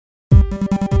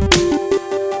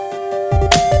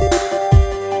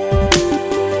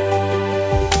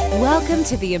Welcome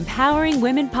to the Empowering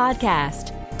Women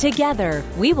podcast. Together,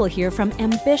 we will hear from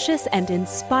ambitious and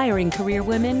inspiring career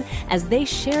women as they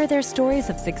share their stories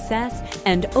of success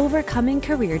and overcoming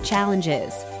career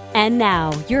challenges. And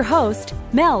now, your host,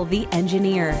 Mel the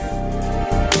Engineer.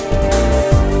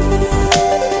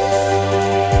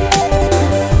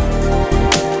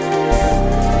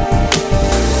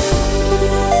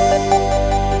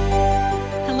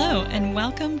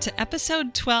 Welcome to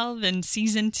episode 12 in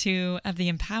season 2 of the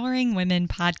Empowering Women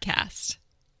podcast.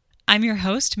 I'm your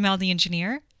host, Mel the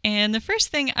Engineer, and the first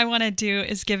thing I want to do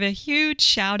is give a huge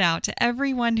shout out to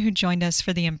everyone who joined us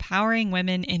for the Empowering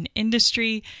Women in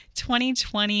Industry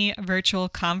 2020 virtual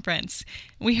conference.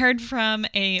 We heard from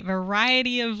a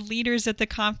variety of leaders at the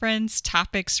conference,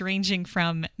 topics ranging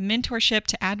from mentorship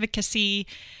to advocacy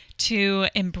to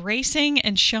embracing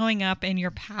and showing up in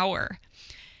your power.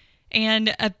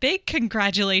 And a big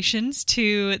congratulations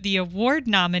to the award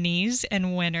nominees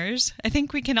and winners. I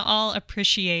think we can all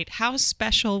appreciate how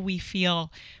special we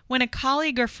feel when a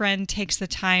colleague or friend takes the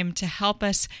time to help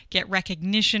us get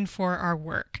recognition for our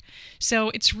work. So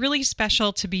it's really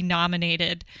special to be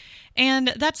nominated.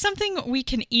 And that's something we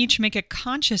can each make a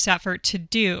conscious effort to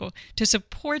do to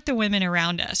support the women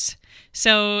around us.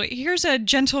 So here's a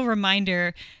gentle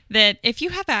reminder that if you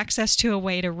have access to a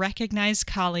way to recognize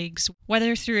colleagues,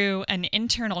 whether through an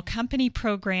internal company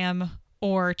program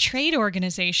or trade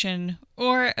organization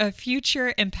or a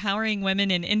future Empowering Women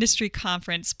in Industry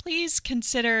conference, please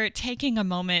consider taking a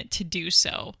moment to do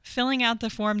so. Filling out the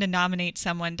form to nominate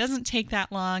someone doesn't take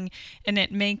that long, and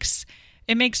it makes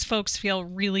folks feel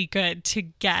really good to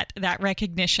get that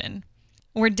recognition.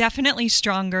 We're definitely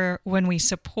stronger when we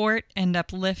support and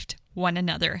uplift one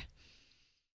another.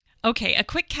 Okay, a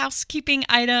quick housekeeping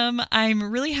item.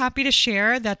 I'm really happy to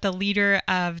share that the leader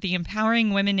of the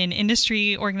Empowering Women in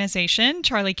Industry organization,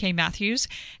 Charlie K. Matthews,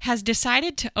 has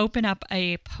decided to open up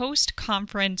a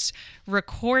post-conference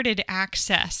recorded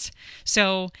access.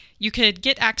 So you could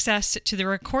get access to the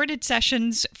recorded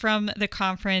sessions from the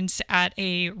conference at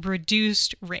a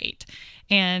reduced rate.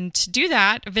 And to do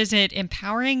that, visit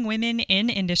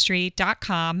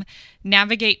empoweringwomeninindustry.com,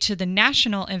 navigate to the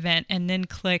national event, and then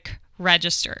click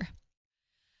register.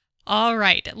 All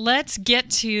right, let's get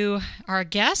to our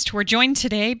guest. We're joined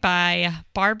today by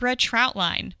Barbara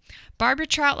Trautlein. Barbara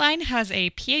Trautlein has a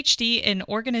PhD in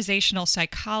organizational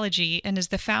psychology and is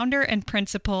the founder and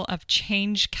principal of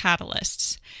Change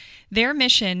Catalysts. Their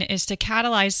mission is to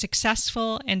catalyze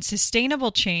successful and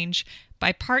sustainable change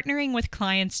by partnering with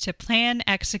clients to plan,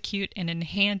 execute, and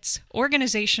enhance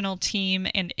organizational, team,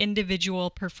 and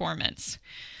individual performance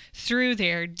through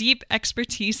their deep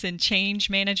expertise in change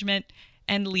management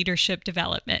and leadership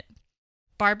development.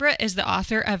 Barbara is the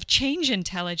author of Change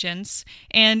Intelligence,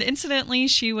 and incidentally,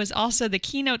 she was also the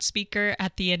keynote speaker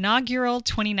at the inaugural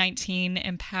 2019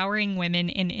 Empowering Women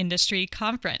in Industry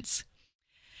conference.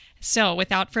 So,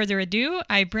 without further ado,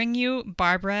 I bring you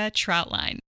Barbara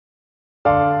Trautlein.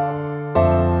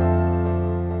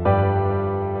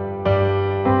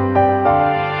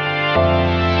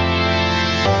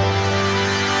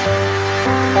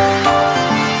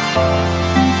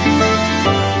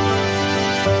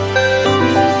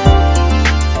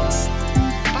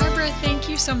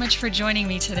 So much for joining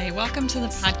me today. Welcome to the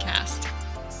podcast.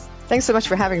 Thanks so much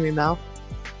for having me, Mel.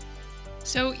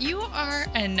 So you are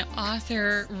an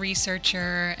author,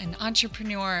 researcher, an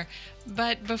entrepreneur,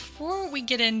 but before we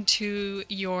get into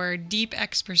your deep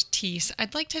expertise,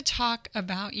 I'd like to talk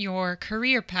about your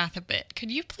career path a bit.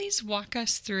 Could you please walk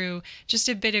us through just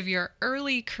a bit of your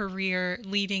early career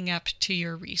leading up to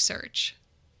your research?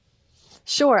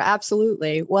 Sure,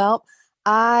 absolutely. Well,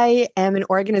 I am an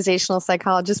organizational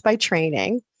psychologist by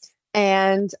training,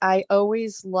 and I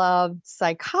always loved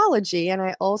psychology, and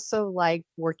I also like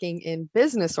working in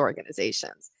business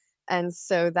organizations. And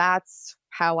so that's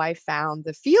how I found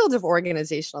the field of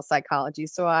organizational psychology.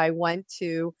 So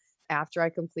after I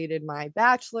completed my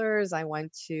bachelor's, I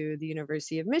went to the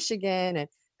University of Michigan and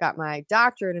got my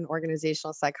doctorate in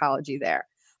organizational psychology there.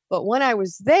 But when I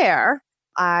was there,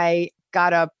 I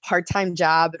got a part-time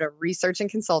job at a research and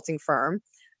consulting firm.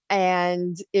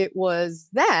 And it was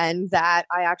then that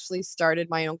I actually started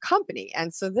my own company.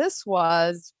 And so this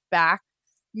was back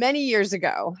many years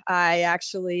ago. I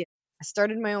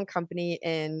started my own company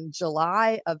in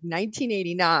July of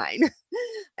 1989.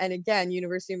 And again,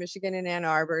 University of Michigan in Ann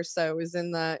Arbor. So it was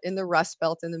in the Rust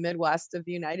Belt in the Midwest of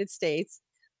the United States.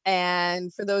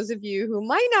 And for those of you who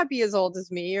might not be as old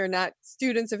as me or not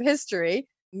students of history,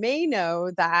 may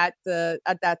know that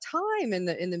at that time in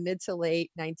the mid to late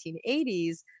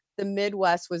 1980s, the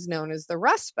Midwest was known as the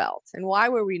Rust Belt. And why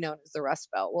were we known as the Rust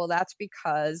Belt? Well, that's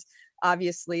because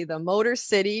obviously the Motor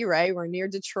City, right? We're near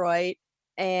Detroit.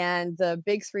 And the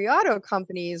big three auto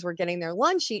companies were getting their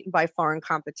lunch eaten by foreign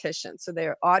competition. So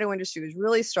their auto industry was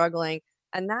really struggling.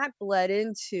 And that bled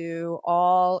into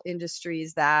all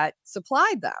industries that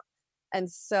supplied them. And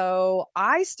so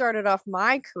I started off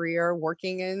my career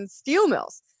working in steel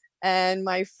mills. And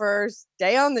my first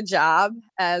day on the job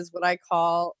as what I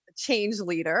call a change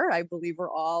leader, I believe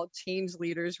we're all change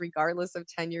leaders, regardless of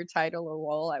tenure, title, or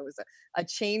role. I was a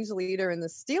change leader in the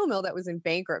steel mill that was in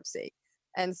bankruptcy.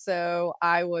 And so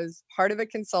I was part of a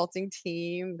consulting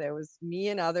team. There was me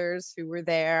and others who were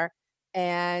there.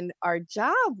 And our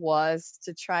job was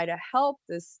to try to help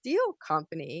the steel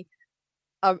company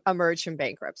emerge from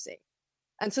bankruptcy.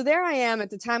 And so there I am at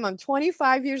the time, I'm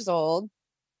 25 years old,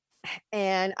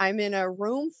 and I'm in a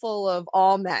room full of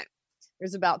all men.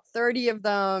 There's about 30 of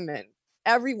them, and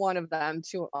every one of them,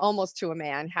 to almost to a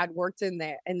man, had worked in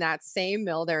that same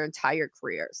mill their entire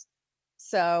careers.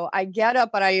 So I get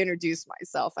up and I introduce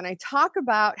myself and I talk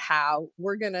about how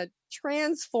we're going to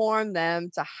transform them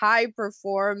to high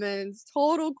performance,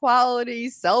 total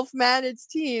quality, self-managed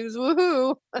teams.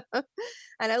 Woohoo.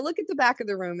 And I look at the back of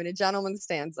the room and a gentleman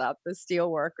stands up, the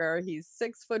steel worker. He's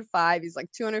 6'5". He's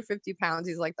like 250 pounds.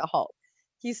 He's like the Hulk.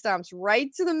 He stomps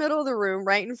right to the middle of the room,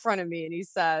 right in front of me. And he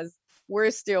says,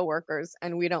 "We're steel workers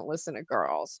and we don't listen to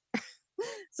girls."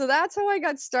 So that's how I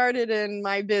got started in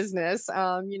my business.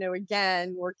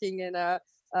 Again, working in a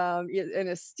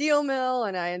steel mill,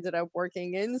 and I ended up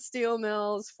working in steel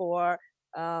mills for,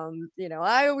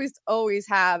 I always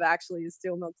have actually a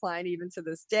steel mill client even to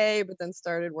this day, but then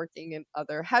started working in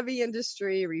other heavy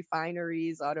industry,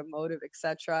 refineries, automotive,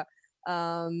 etc.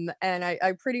 And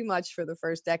I pretty much for the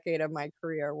first decade of my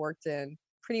career worked in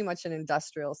pretty much in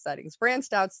industrial settings,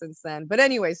 branched out since then. But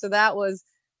anyway, so that was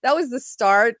the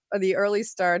start, the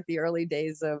early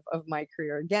days of my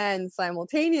career. Again,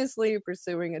 simultaneously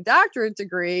pursuing a doctorate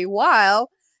degree while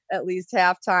at least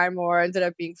half-time or ended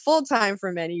up being full-time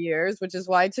for many years, which is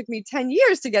why it took me 10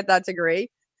 years to get that degree,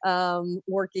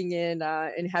 working in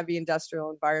heavy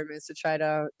industrial environments to try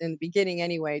to, in the beginning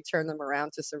anyway, turn them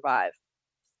around to survive.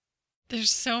 There's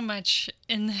so much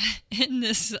in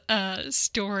this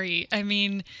story. I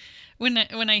mean, when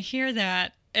I hear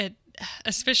that,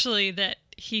 especially that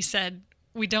he said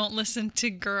we don't listen to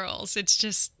girls, it's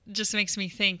just makes me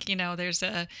think, there's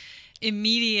a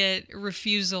immediate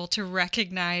refusal to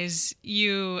recognize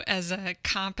you as a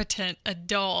competent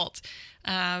adult,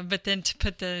 but then to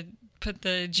put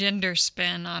the gender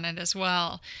spin on it as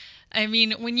well. I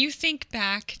mean, when you think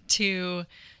back to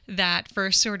that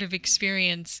first sort of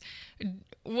experience,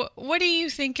 what do you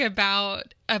think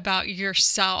about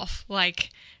yourself,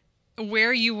 like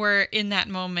where you were in that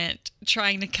moment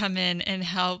trying to come in and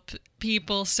help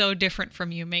people so different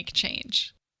from you make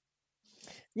change?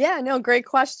 Yeah, no, great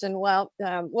question. Well,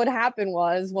 what happened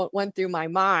was, what went through my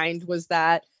mind was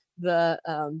that the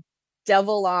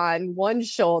devil on one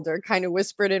shoulder kind of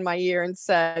whispered in my ear and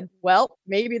said, "Well,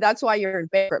 maybe that's why you're in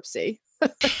bankruptcy."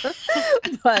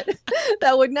 But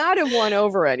that would not have won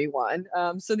over anyone.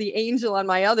 So the angel on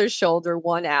my other shoulder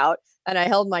won out, and I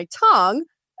held my tongue,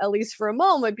 at least for a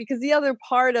moment, because the other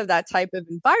part of that type of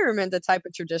environment, the type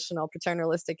of traditional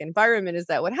paternalistic environment, is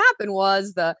that what happened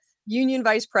was the union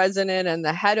vice president and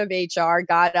the head of HR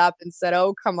got up and said,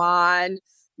 "Oh, come on,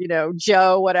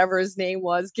 Joe, whatever his name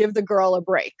was, give the girl a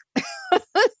break."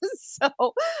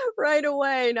 So right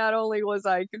away, not only was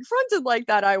I confronted like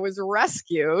that, I was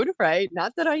rescued, right?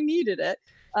 Not that I needed it.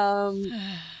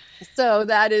 So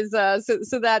that is, that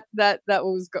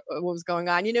was what was going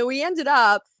on. We ended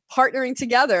up partnering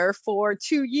together for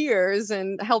 2 years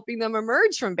and helping them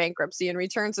emerge from bankruptcy and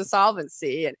return to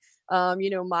solvency. And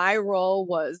my role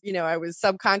was, I was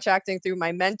subcontracting through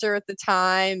my mentor at the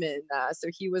time. And so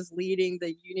he was leading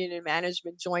the union and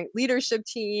management joint leadership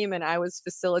team, and I was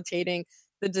facilitating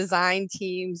the design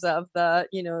teams of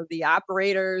the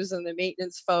operators and the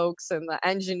maintenance folks and the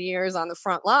engineers on the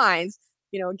front lines,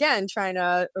 again, trying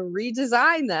to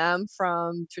redesign them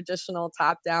from traditional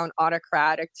top-down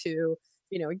autocratic to,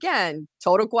 again,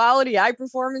 total quality, high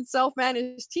performance,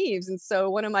 self-managed teams. And so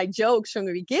one of my jokes from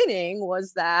the beginning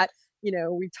was that,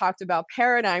 we talked about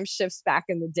paradigm shifts back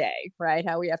in the day, right?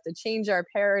 How we have to change our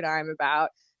paradigm about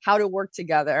how to work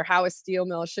together, how a steel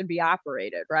mill should be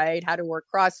operated, right? How to work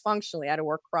cross-functionally, how to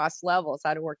work cross levels,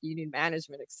 how to work union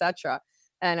management, etc.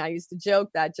 And I used to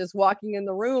joke that just walking in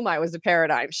the room, I was a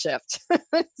paradigm shift.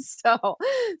 So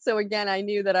again, I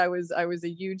knew that I was a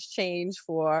huge change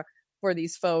for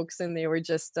these folks, and they were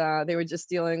just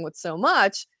dealing with so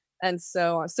much. And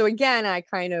so again,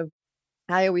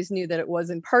 I always knew that it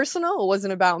wasn't personal. It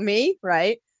wasn't about me,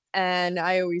 right? And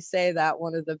I always say that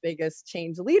one of the biggest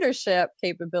change leadership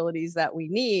capabilities that we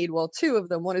need, well, two of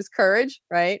them, one is courage,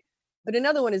 right? But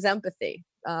another one is empathy,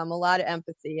 a lot of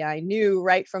empathy. I knew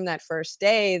right from that first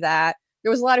day that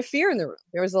there was a lot of fear in the room.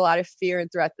 There was a lot of fear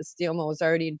and threat. The steel mill was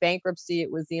already in bankruptcy.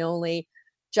 It was the only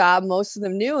job most of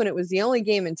them knew, and it was the only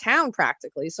game in town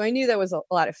practically. So I knew there was a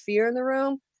lot of fear in the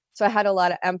room. So I had a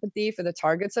lot of empathy for the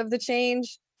targets of the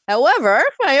change. However,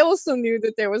 I also knew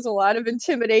that there was a lot of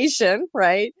intimidation,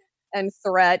 right? And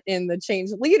threat in the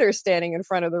change leader standing in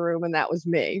front of the room, and that was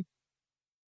me.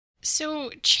 So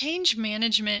change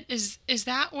management, is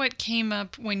that what came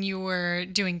up when you were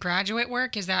doing graduate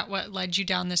work? Is that what led you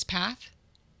down this path?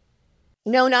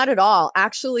 No, not at all.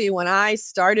 Actually, when I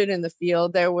started in the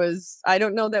field, there was, I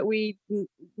don't know that we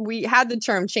had the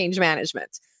term change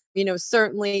management.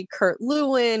 Certainly Kurt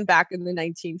Lewin back in the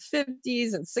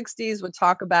 1950s and 60s would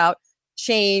talk about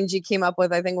change. He came up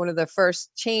with, I think, one of the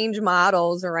first change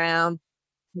models around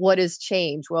what is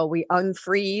change. Well, we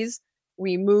unfreeze,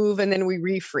 we move, and then we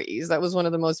refreeze. That was one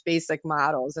of the most basic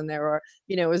models. And there were,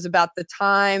 it was about the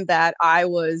time that I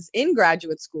was in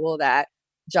graduate school that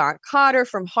John Cotter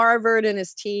from Harvard and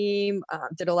his team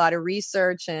did a lot of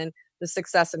research and the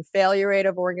success and failure rate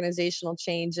of organizational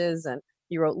changes. And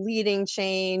he wrote Leading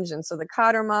Change. And so the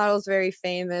Cotter model is very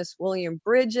famous. William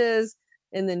Bridges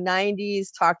in the 90s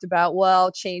talked about,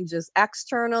 well, change is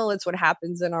external. It's what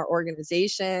happens in our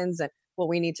organizations. And what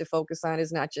we need to focus on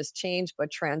is not just change,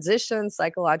 but transitions,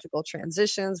 psychological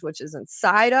transitions, which is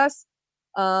inside us,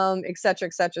 et cetera,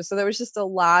 et cetera. So there was just a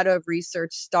lot of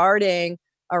research starting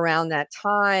around that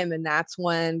time. And that's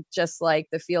when, just like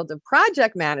the field of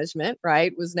project management,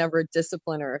 right, was never a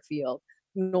discipline or a field,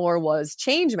 nor was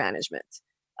change management.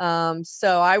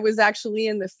 So I was actually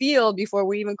in the field before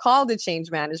we even called it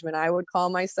change management. I would call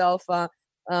myself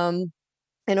an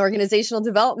organizational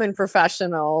development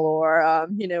professional, or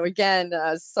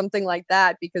something like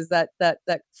that, because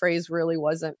that phrase really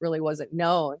wasn't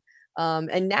known.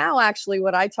 And now, actually,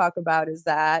 what I talk about is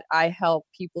that I help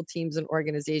people, teams, and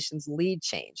organizations lead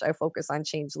change. I focus on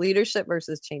change leadership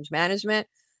versus change management.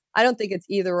 I don't think it's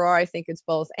either or. I think it's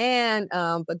both and.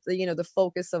 But the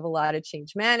focus of a lot of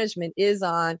change management is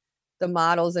on the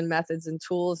models and methods and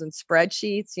tools and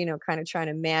spreadsheets, kind of trying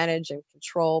to manage and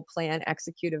control, plan,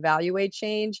 execute, evaluate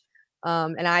change.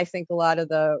 And I think a lot of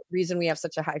the reason we have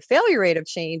such a high failure rate of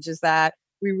change is that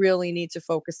we really need to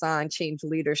focus on change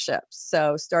leadership.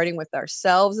 So starting with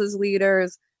ourselves as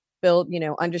leaders,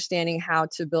 understanding how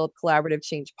to build collaborative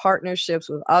change partnerships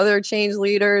with other change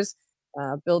leaders,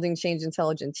 building change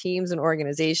intelligent teams and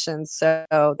organizations. So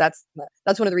that's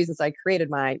one of the reasons I created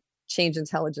my change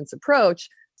intelligence approach,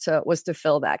 was to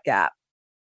fill that gap.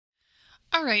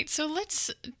 All right, so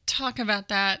let's talk about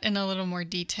that in a little more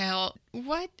detail.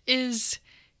 What is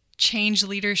change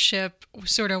leadership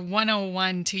sort of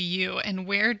 101 to you, and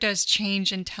where does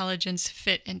change intelligence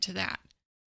fit into that?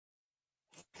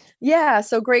 Yeah,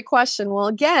 so great question. Well,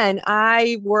 again,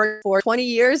 I worked for 20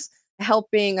 years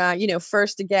helping,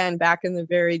 first, again, back in the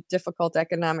very difficult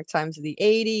economic times of the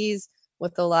 80s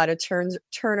with a lot of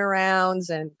turnarounds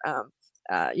and,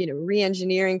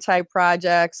 re-engineering type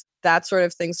projects, that sort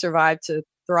of thing survived to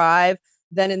thrive.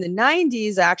 Then in the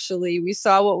 90s, actually, we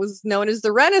saw what was known as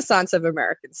the Renaissance of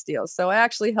American steel. So I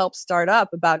actually helped start up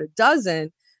about a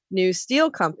dozen new steel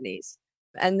companies.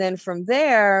 And then from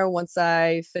there, once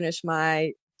I finished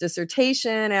my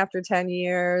dissertation after 10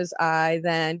 years, I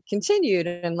then continued.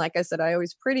 And like I said, I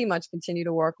always pretty much continue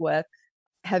to work with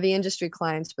heavy industry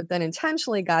clients, but then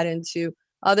intentionally got into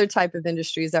other type of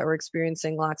industries that were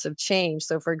experiencing lots of change.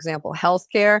 So for example,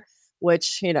 healthcare,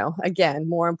 which, again,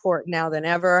 more important now than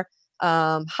ever.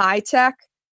 High tech,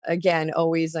 again,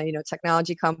 always,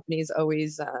 technology companies,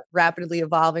 always rapidly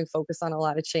evolving, focus on a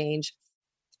lot of change,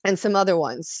 and some other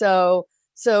ones. So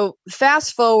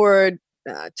fast forward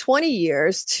 20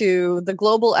 years to the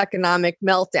global economic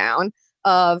meltdown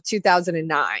of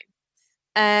 2009.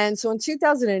 And so in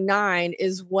 2009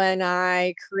 is when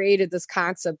I created this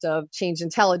concept of change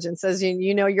intelligence. As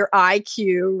your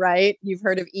IQ, right? You've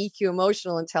heard of EQ,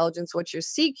 emotional intelligence. What's your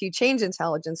CQ, change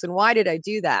intelligence? And why did I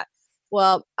do that?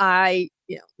 Well, I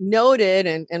noted,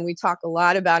 and we talk a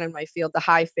lot about in my field, the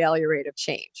high failure rate of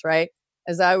change, right?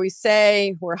 As I always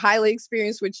say, we're highly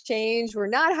experienced with change. We're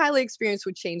not highly experienced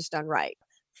with change done right.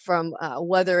 From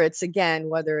whether it's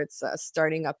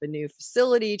starting up a new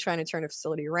facility, trying to turn a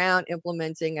facility around,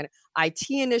 implementing an IT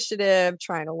initiative,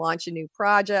 trying to launch a new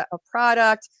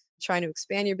product, trying to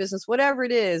expand your business, whatever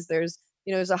it is, there's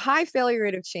a high failure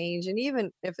rate of change. And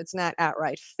even if it's not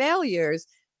outright failures,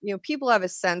 people have a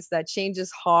sense that change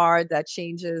is hard, that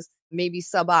change is maybe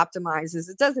suboptimizes.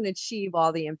 It doesn't achieve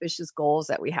all the ambitious goals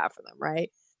that we have for them,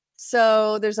 right?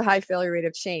 So there's a high failure rate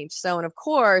of change. So, and of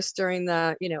course, during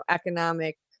the,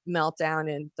 economic meltdown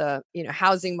in the,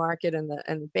 housing market and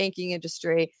the banking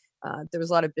industry, there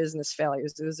was a lot of business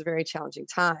failures. It was a very challenging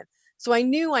time. So I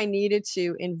knew I needed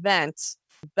to invent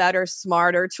better,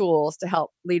 smarter tools to help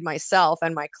lead myself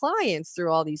and my clients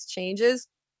through all these changes.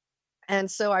 And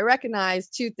so I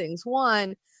recognized two things.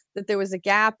 One, that there was a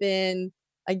gap in,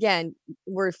 again,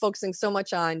 we're focusing so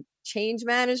much on change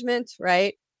management,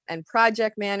 right? And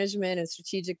project management and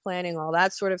strategic planning, all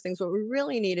that sort of things. What we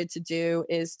really needed to do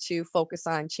is to focus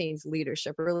on change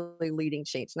leadership, really leading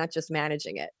change, not just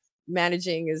managing it.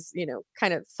 Managing is,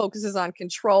 kind of focuses on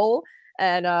control,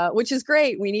 and which is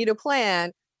great. We need a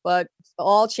plan, but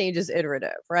all change is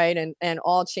iterative, right? And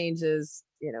all change is,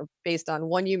 based on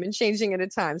one human changing at a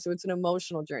time. So it's an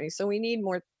emotional journey. So we need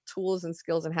more tools and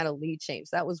skills on how to lead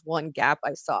change. That was one gap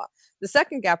I saw. The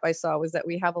second gap I saw was that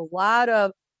we have a lot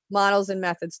of models and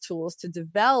methods, tools to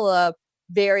develop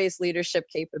various leadership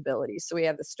capabilities. So we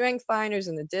have the strength finders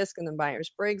and the DISC and the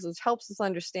Myers-Briggs, which helps us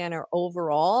understand our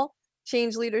overall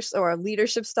change leaders or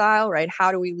leadership style, right?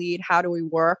 How do we lead? How do we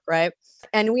work, right?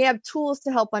 And we have tools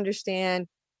to help understand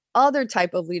other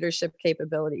type of leadership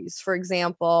capabilities. For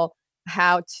example,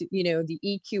 how to, the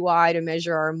EQI to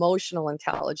measure our emotional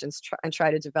intelligence and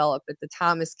try to develop it, the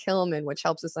Thomas Kilman, which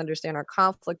helps us understand our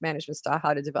conflict management style,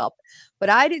 how to develop. But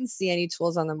I didn't see any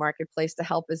tools on the marketplace to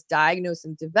help us diagnose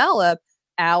and develop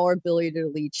our ability to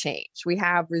lead change. We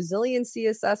have resiliency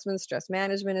assessments, stress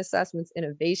management assessments,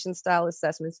 innovation style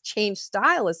assessments, change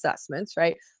style assessments,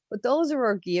 right? But those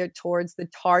are geared towards the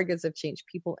targets of change,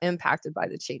 people impacted by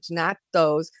the change, not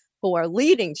those who are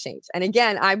leading change. And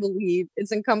again, I believe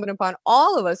it's incumbent upon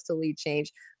all of us to lead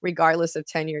change, regardless of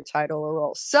tenure, title, or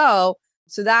role. So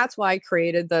that's why I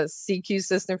created the CQ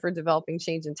system for developing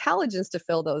change intelligence to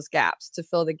fill those gaps, to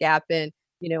fill the gap in,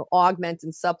 augment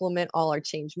and supplement all our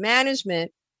change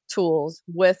management tools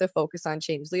with a focus on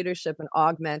change leadership, and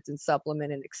augment and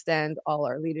supplement and extend all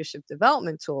our leadership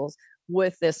development tools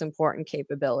with this important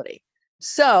capability.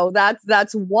 So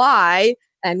that's why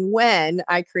and when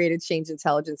I created Change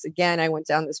Intelligence. Again, I went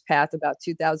down this path about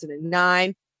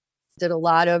 2009, did a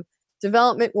lot of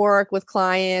development work with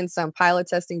clients on pilot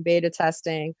testing, beta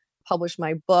testing, published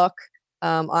my book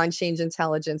on change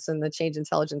intelligence and the change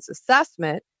intelligence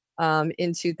assessment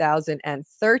in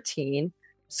 2013.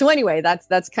 So anyway,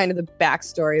 that's kind of the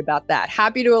backstory about that.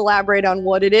 Happy to elaborate on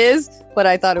what it is, but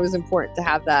I thought it was important to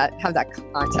have that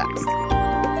context.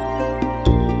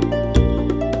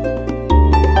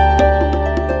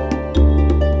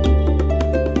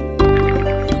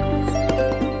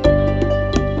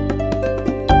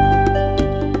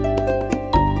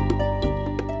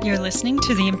 You're listening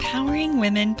to the Empowering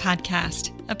Women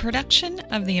podcast, a production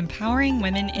of the Empowering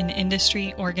Women in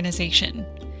Industry organization.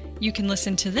 You can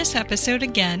listen to this episode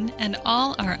again and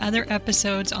all our other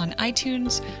episodes on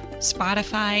iTunes,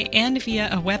 Spotify, and via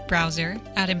a web browser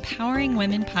at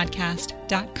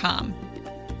empoweringwomenpodcast.com.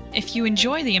 If you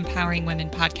enjoy the Empowering Women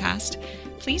podcast,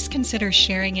 please consider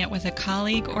sharing it with a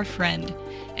colleague or friend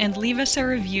and leave us a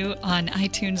review on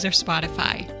iTunes or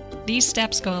Spotify. These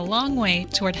steps go a long way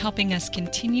toward helping us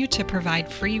continue to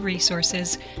provide free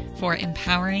resources for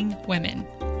empowering women.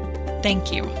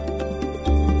 Thank you.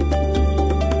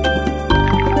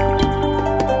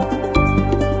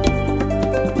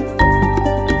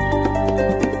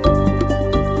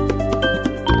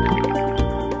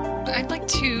 I'd like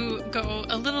to go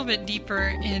a little bit deeper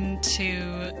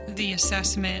into the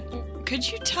assessment.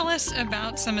 Could you tell us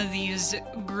about some of these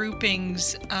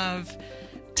groupings of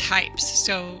types?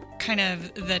 So kind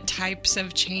of the types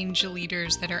of change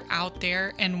leaders that are out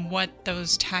there and what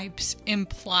those types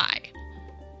imply.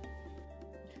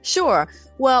 Sure.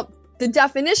 Well, the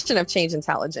definition of change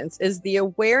intelligence is the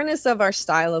awareness of our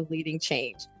style of leading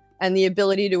change and the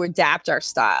ability to adapt our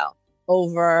style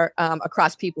over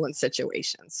across people and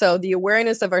situations. So the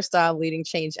awareness of our style of leading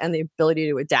change and the ability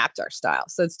to adapt our style.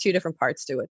 So it's two different parts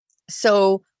to it.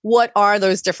 So what are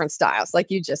those different styles? Like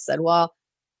you just said, well,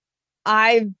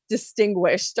 I've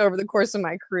distinguished over the course of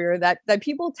my career that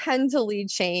people tend to lead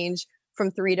change from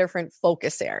three different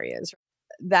focus areas.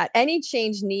 That any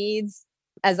change needs,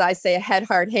 as I say, a head,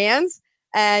 heart, hands,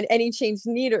 and any change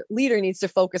leader needs to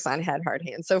focus on head, heart,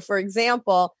 hands. So for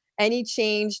example, any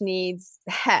change needs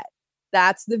head.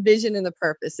 That's the vision and the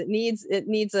purpose. It needs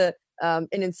an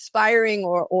inspiring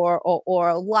or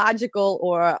a logical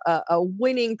or a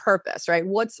winning purpose, right?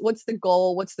 What's the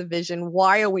goal? What's the vision?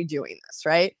 Why are we doing this,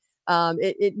 right?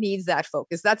 It needs that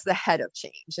focus. That's the head of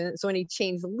change. And so any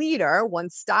change leader, one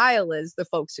style is the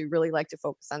folks who really like to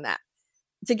focus on that.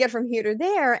 To get from here to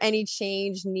there, any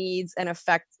change needs and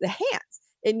affect the hands.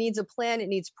 it needs a plan, it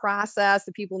needs process,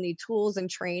 the people need tools and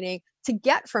training to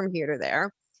get from here to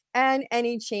there. And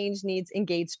any change needs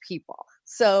engaged people.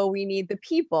 So we need the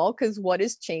people, because what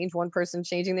is change? One person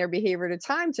changing their behavior at a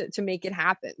time to make it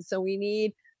happen. So we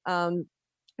need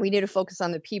to focus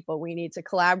on the people. We need to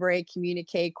collaborate,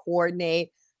 communicate, coordinate.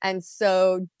 And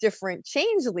so different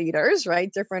change leaders,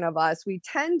 right? Different of us, we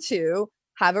tend to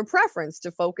have a preference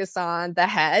to focus on the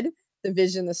head, the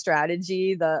vision, the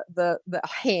strategy, the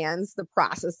hands, the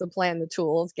process, the plan, the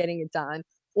tools, getting it done,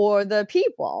 or the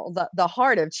people, the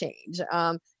heart of change,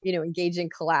 engaging,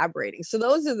 collaborating. So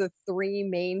those are the three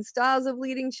main styles of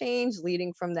leading change,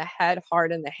 leading from the head,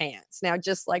 heart, and the hands. Now,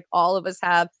 just like all of us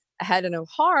have a head and a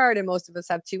heart, and most of us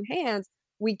have two hands,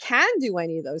 we can do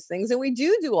any of those things, and we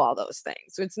do all those things.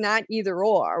 So it's not either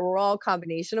or. We're all a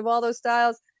combination of all those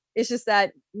styles. It's just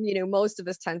that, most of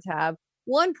us tend to have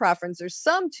one preference or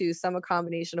some two, some a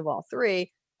combination of all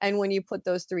three. And when you put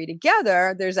those three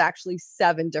together, there's actually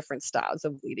 7 different styles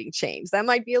of leading change. That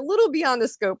might be a little beyond the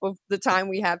scope of the time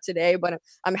we have today, but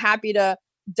I'm happy to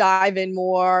dive in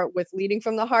more with leading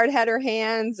from the heart, head, or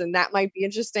hands. And that might be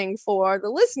interesting for the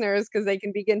listeners because they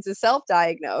can begin to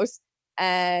self-diagnose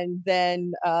and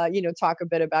then, talk a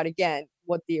bit about, again,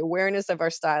 what the awareness of our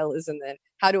style is and then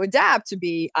how to adapt to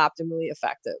be optimally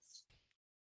effective.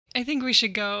 I think we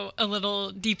should go a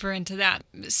little deeper into that.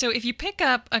 So if you pick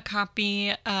up a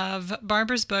copy of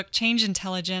Barbara's book, Change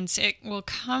Intelligence, it will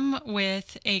come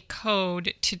with a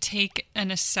code to take an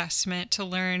assessment to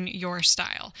learn your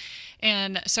style.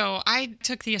 And so I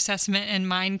took the assessment and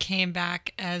mine came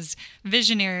back as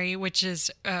visionary, which is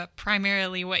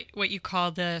primarily what you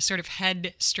call the sort of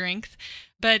head strength.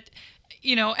 But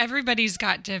everybody's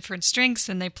got different strengths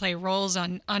and they play roles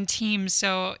on teams.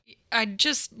 So I'd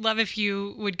just love if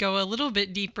you would go a little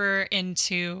bit deeper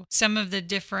into some of the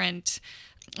different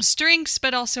strengths,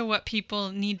 but also what people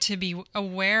need to be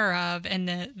aware of and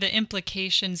the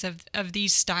implications of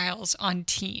these styles on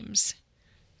teams.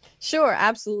 Sure,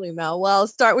 absolutely, Mel. Well,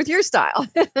 start with your style.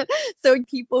 So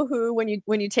people who, when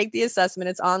you take the assessment,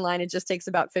 it's online. It just takes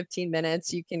about 15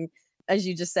 minutes. You can, as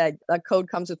you just said, a code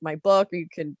comes with my book.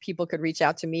 People could reach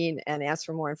out to me and ask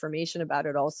for more information about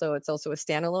it. Also, it's also a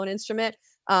standalone instrument.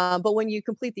 But when you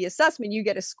complete the assessment, you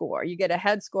get a score. You get a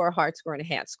head score, a heart score, and a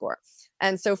hand score.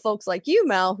 And so folks like you,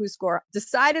 Mel, who score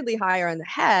decidedly higher on the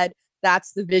head,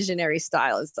 that's the visionary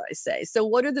style, as I say. So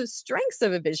what are the strengths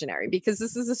of a visionary? Because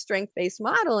this is a strength-based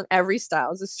model and every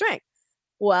style is a strength.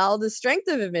 Well, the strength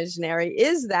of a visionary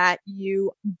is that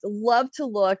you love to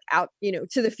look out,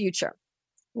 to the future.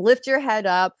 Lift your head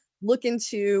up, look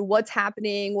into what's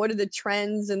happening, what are the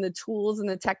trends and the tools and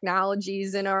the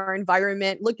technologies in our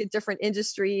environment, look at different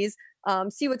industries,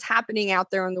 see what's happening out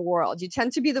there in the world. You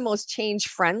tend to be the most change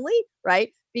friendly,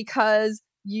 right? Because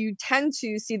you tend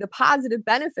to see the positive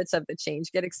benefits of the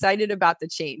change, get excited about the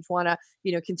change, want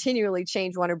to, continually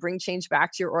change, want to bring change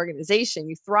back to your organization.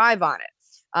 You thrive on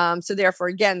it. So therefore,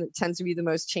 again, it tends to be the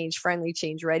most change friendly,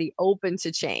 change ready, open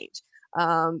to change.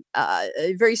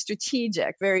 Very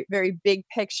strategic, very, very big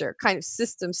picture, kind of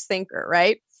systems thinker,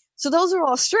 right? So those are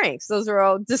all strengths. Those are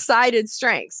all decided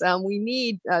strengths. We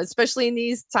need, especially in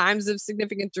these times of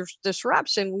significant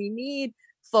disruption, we need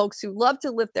folks who love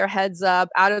to lift their heads up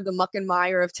out of the muck and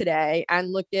mire of today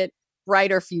and look at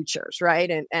brighter futures, right?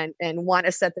 And want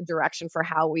to set the direction for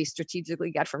how we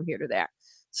strategically get from here to there.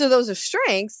 So those are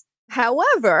strengths.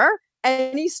 However,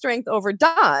 any strength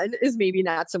overdone is maybe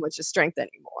not so much a strength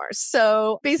anymore.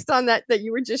 So based on that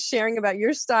you were just sharing about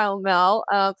your style, Mel,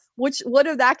 what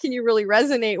of that can you really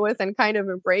resonate with and kind of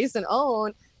embrace and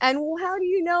own? And how do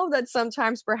you know that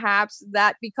sometimes perhaps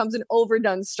that becomes an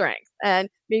overdone strength and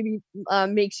maybe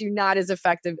makes you not as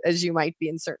effective as you might be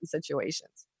in certain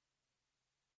situations?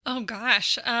 Oh,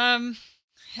 gosh.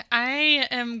 I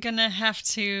am going to have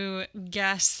to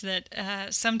guess that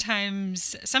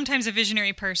sometimes a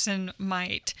visionary person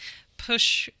might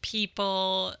push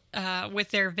people with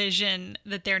their vision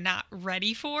that they're not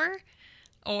ready for,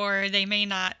 or they may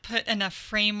not put enough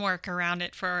framework around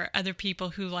it for other people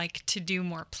who like to do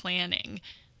more planning.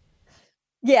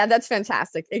 Yeah, that's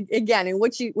fantastic. Again, and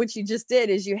what you just did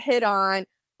is you hit on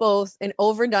both an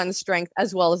overdone strength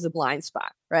as well as a blind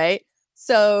spot, right?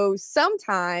 So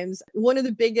sometimes one of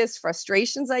the biggest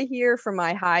frustrations I hear from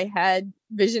my high head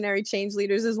visionary change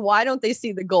leaders is why don't they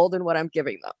see the gold in what I'm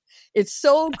giving them? It's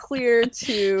so clear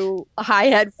to high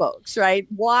head folks, right?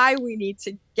 Why we need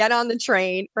to get on the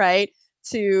train, right?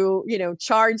 To,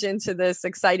 charge into this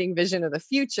exciting vision of the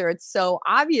future. It's so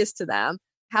obvious to them.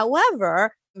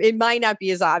 However, it might not be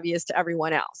as obvious to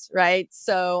everyone else, right?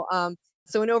 So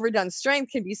So an overdone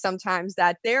strength can be sometimes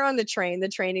that they're on the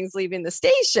training's leaving the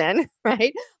station,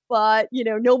 right? But,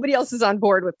 nobody else is on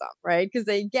board with them, right? Because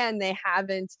they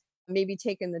haven't maybe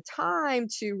taken the time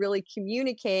to really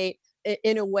communicate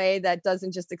in a way that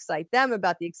doesn't just excite them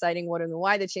about the exciting what and the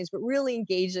why they change, but really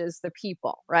engages the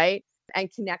people, right?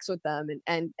 And connects with them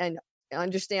and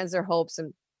understands their hopes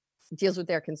and deals with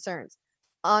their concerns.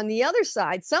 On the other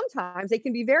side, sometimes they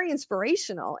can be very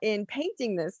inspirational in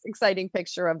painting this exciting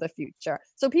picture of the future.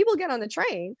 So people get on the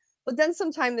train, but then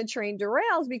sometimes the train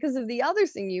derails because of the other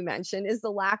thing you mentioned is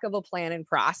the lack of a plan and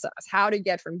process, how to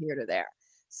get from here to there.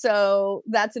 So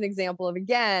that's an example of,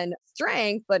 again,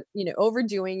 strength, but,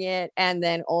 overdoing it and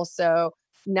then also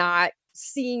not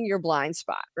seeing your blind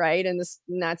spot, right? And this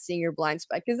not seeing your blind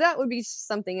spot, because that would be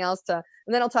something else and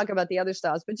then I'll talk about the other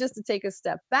styles, but just to take a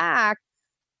step back,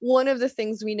 one of the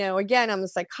things we know, again, I'm a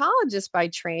psychologist by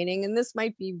training, and this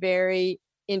might be very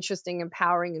interesting,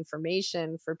 empowering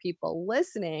information for people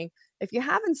listening. If you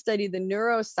haven't studied the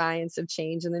neuroscience of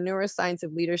change, and the neuroscience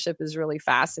of leadership is really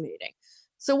fascinating.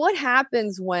 So what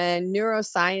happens when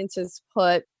neuroscientists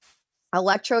put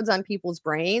electrodes on people's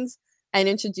brains and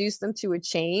introduce them to a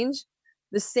change?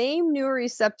 The same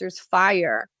neuroreceptors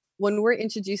fire when we're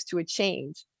introduced to a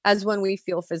change as when we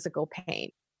feel physical pain.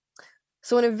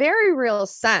 So in a very real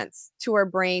sense, to our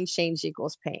brain, change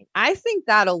equals pain. I think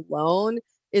that alone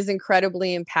is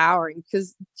incredibly empowering,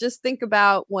 because just think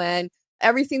about when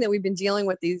everything that we've been dealing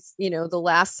with these, the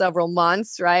last several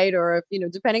months, right? Or,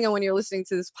 depending on when you're listening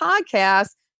to this podcast,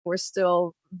 we're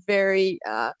still very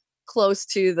close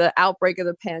to the outbreak of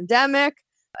the pandemic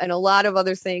and a lot of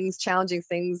other things, challenging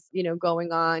things,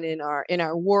 going on in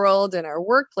our world and our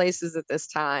workplaces at this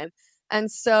time.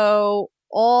 And so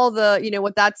all the,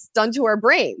 what that's done to our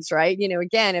brains, right?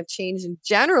 Again, if change in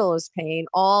general is pain,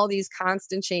 all these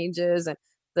constant changes and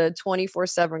the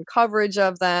 24/7 coverage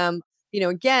of them,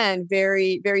 again,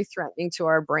 very, very threatening to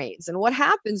our brains. And what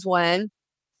happens when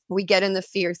we get in the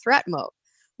fear threat mode?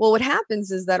 Well, what happens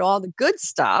is that all the good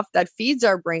stuff that feeds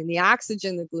our brain, the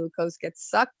oxygen, the glucose, gets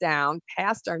sucked down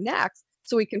past our necks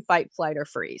so we can fight, flight, or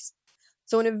freeze.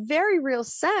 So in a very real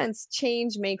sense,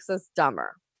 change makes us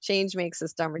dumber. Change makes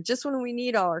us dumber. Just when we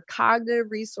need all our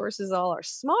cognitive resources, all our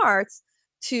smarts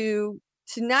to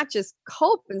not just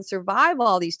cope and survive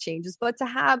all these changes, but to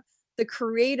have the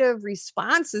creative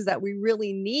responses that we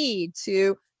really need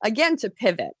to, again, to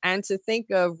pivot and to think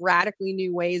of radically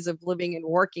new ways of living and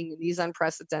working in these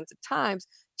unprecedented times.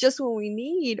 Just when we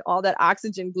need all that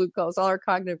oxygen, glucose, all our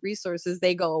cognitive resources,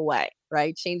 they go away,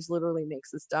 right? Change literally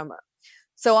makes us dumber.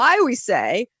 So I always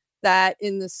say that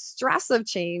in the stress of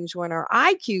change, when our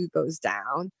IQ goes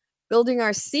down, building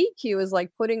our CQ is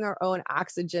like putting our own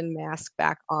oxygen mask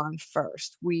back on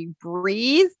first. We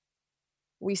breathe,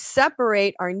 we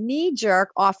separate our knee-jerk,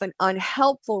 often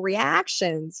unhelpful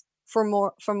reactions from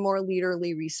more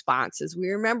leaderly responses. We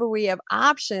remember we have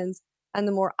options, and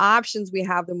the more options we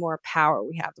have, the more power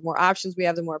we have. The more options we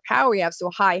have, the more power we have. So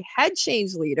high head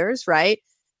change leaders, right,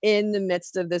 in the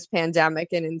midst of this pandemic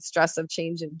and in stress of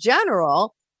change in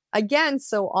general, again,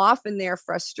 so often their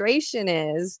frustration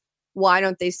is, why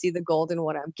don't they see the gold in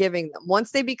what I'm giving them?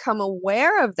 Once they become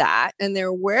aware of that, and they're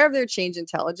aware of their change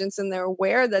intelligence, and they're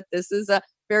aware that this is a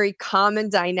very common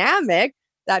dynamic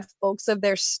that folks of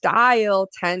their style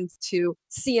tend to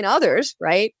see in others,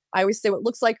 right? I always say what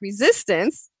looks like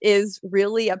resistance is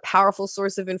really a powerful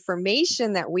source of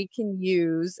information that we can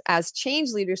use as change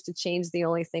leaders to change the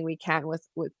only thing we can with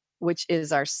which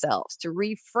is ourselves, to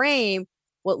reframe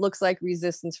what looks like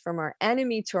resistance from our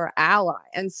enemy to our ally.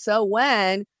 And so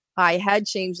when high head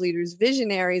change leaders,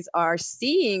 visionaries are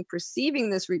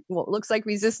perceiving this, what looks like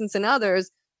resistance in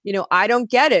others, I don't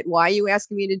get it. Why are you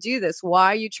asking me to do this?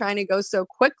 Why are you trying to go so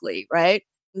quickly, right?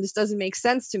 And this doesn't make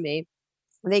sense to me.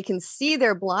 They can see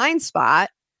their blind spot,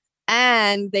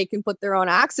 and they can put their own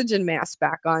oxygen mask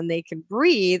back on. They can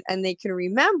breathe, and they can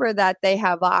remember that they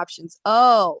have options.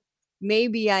 Oh,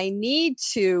 maybe I need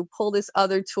to pull this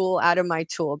other tool out of my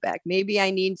tool bag. Maybe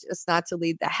I need just not to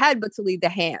lead the head, but to lead the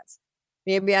hands.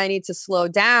 Maybe I need to slow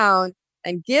down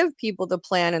and give people the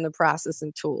plan and the process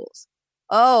and tools.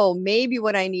 Oh, maybe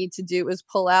what I need to do is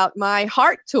pull out my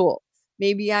heart tool.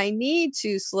 Maybe I need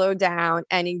to slow down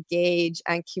and engage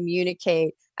and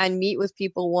communicate and meet with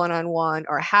people one-on-one,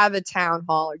 or have a town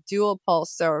hall, or do a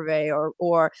pulse survey,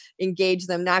 or engage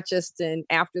them not just in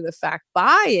after the fact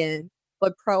buy-in,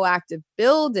 but proactive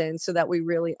build-in, so that we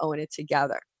really own it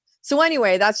together. So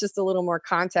anyway, that's just a little more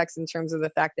context in terms of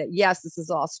the fact that, yes, this is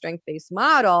all strength-based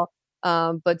model,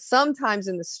 but sometimes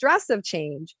in the stress of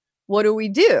change, what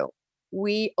do?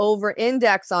 We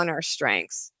over-index on our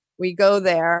strengths. We go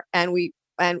there and we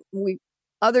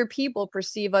other people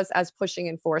perceive us as pushing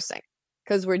and forcing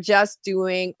because we're just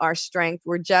doing our strength.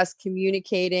 We're just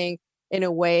communicating in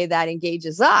a way that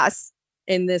engages us.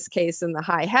 In this case, in the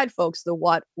high head folks, the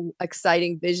what,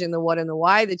 exciting vision, the what and the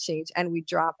why, the change, and we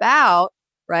drop out,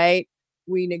 right?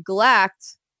 We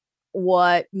neglect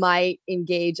what might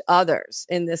engage others.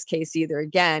 In this case, either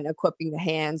again, equipping the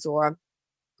hands or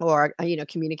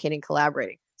communicating,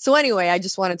 collaborating. So anyway, I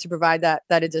just wanted to provide that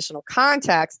additional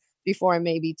context before I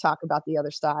maybe talk about the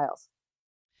other styles.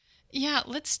 Yeah,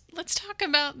 let's talk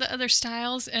about the other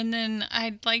styles, and then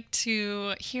I'd like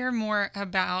to hear more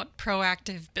about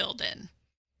proactive build-in.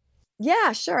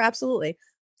 Yeah, sure, absolutely.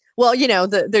 Well,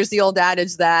 there's the old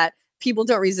adage that people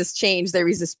don't resist change; they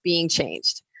resist being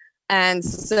changed. And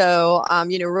so,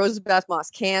 Rosabeth Moss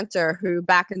Kanter, who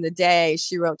back in the day,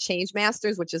 she wrote Change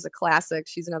Masters, which is a classic.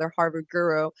 She's another Harvard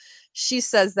guru. She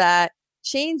says that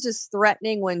change is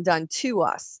threatening when done to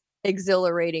us,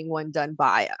 exhilarating when done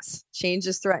by us. Change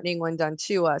is threatening when done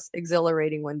to us,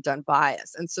 exhilarating when done by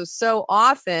us. And so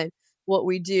often what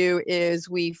we do is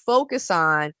we focus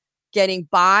on getting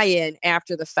buy-in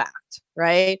after the fact,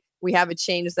 right? We have a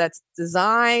change that's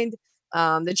designed.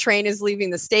 The train is leaving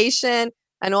the station.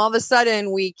 And all of a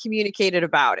sudden, we communicated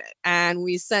about it, and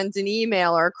we sent an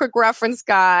email or a quick reference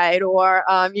guide, or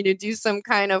do some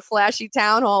kind of flashy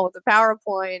town hall with a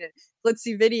PowerPoint and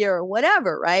glitzy video or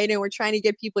whatever, right? And we're trying to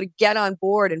get people to get on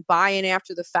board and buy in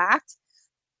after the fact.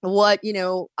 What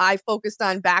I focused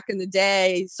on back in the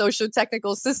day,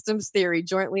 socio-technical systems theory,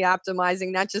 jointly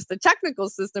optimizing not just the technical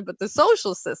system but the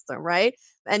social system, right?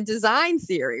 And design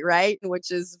theory, right,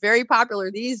 which is very popular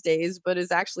these days but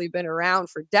has actually been around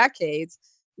for decades.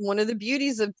 One of the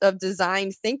beauties of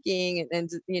design thinking and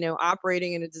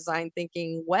operating in a design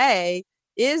thinking way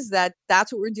is that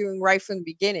that's what we're doing right from the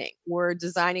beginning. We're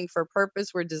designing for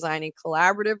purpose. We're designing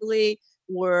collaboratively.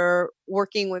 We're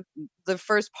working with the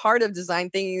first part of design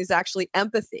thinking is actually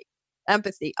empathy,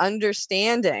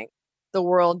 understanding the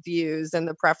worldviews and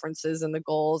the preferences and the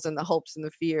goals and the hopes and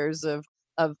the fears of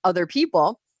other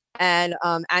people, and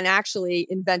actually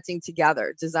inventing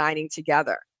together, designing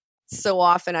together. So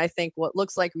often I think what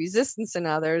looks like resistance in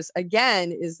others,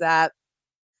 again, is that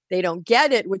they don't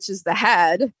get it, which is the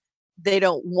head. They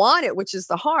don't want it, which is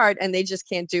the heart, and they just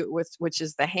can't do it, which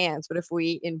is the hands. But if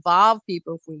we involve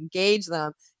people, if we engage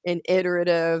them in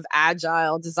iterative,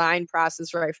 agile design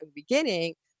process right from the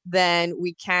beginning, then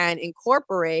we can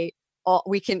incorporate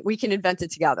we can invent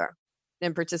it together.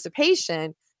 And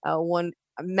participation, one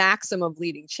maxim of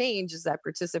leading change is that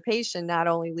participation not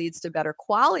only leads to better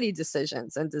quality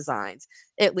decisions and designs,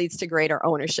 it leads to greater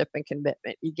ownership and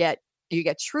commitment. You get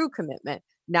true commitment,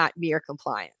 not mere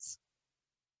compliance.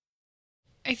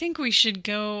 I think we should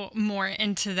go more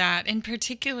into that, in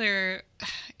particular,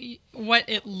 what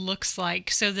it looks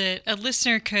like, so that a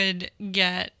listener could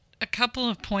get a couple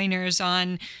of pointers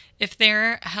on if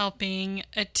they're helping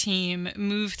a team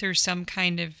move through some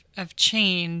kind of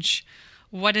change,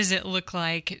 what does it look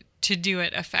like to do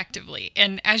it effectively?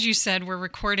 And as you said, we're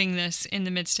recording this in the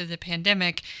midst of the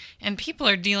pandemic, and people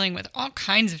are dealing with all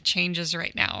kinds of changes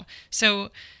right now.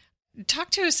 So talk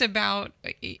to us about,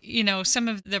 some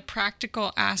of the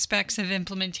practical aspects of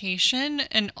implementation,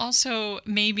 and also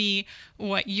maybe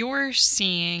what you're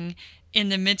seeing in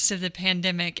the midst of the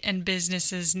pandemic and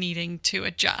businesses needing to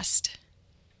adjust.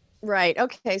 Right.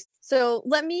 Okay. So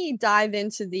let me dive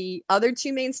into the other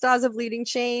two main styles of leading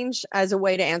change as a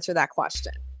way to answer that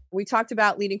question. We talked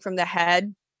about leading from the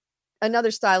head.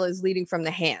 Another style is leading from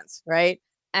the hands, right?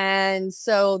 And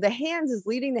so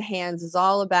leading the hands is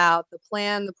all about the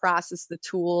plan, the process, the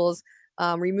tools,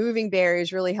 removing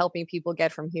barriers, really helping people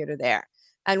get from here to there.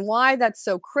 And why that's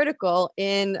so critical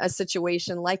in a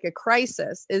situation like a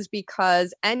crisis is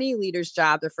because any leader's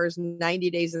job, the first 90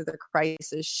 days of the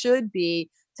crisis, should be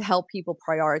to help people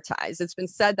prioritize. It's been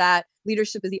said that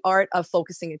leadership is the art of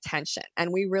focusing attention.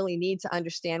 And we really need to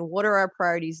understand, what are our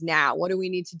priorities now? What do we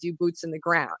need to do boots in the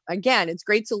ground? Again, it's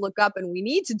great to look up, and we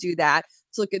need to do that,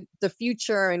 to look at the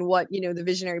future and what, the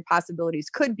visionary possibilities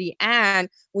could be. And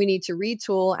we need to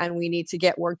retool, and we need to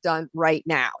get work done right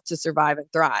now to survive and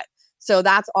thrive. So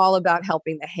that's all about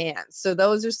helping the hands. So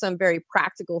those are some very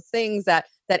practical things that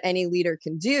any leader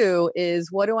can do,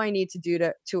 is what do I need to do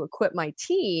to equip my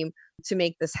team to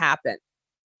make this happen?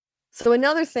 So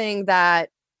another thing that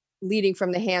leading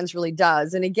from the hands really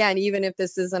does, and again, even if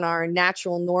this isn't our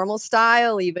natural normal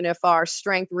style, even if our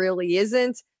strength really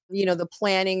isn't, the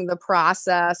planning, the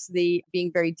process, the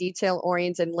being very detail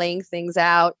oriented, laying things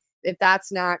out, if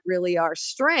that's not really our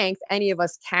strength, any of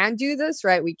us can do this,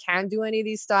 right? We can do any of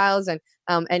these styles, and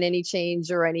any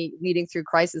change or any leading through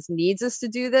crisis needs us to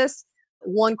do this.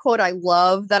 One quote I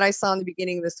love that I saw in the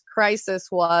beginning of this crisis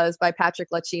was by Patrick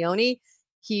Lencioni.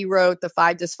 He wrote The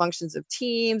Five Dysfunctions of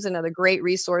Teams, another great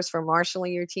resource for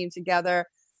marshaling your team together.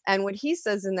 And what he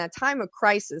says, in that time of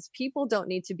crisis, people don't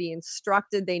need to be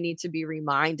instructed, they need to be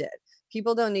reminded.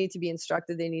 People don't need to be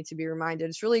instructed, they need to be reminded.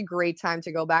 It's really a great time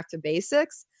to go back to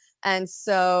basics. And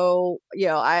so,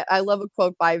 I love a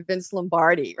quote by Vince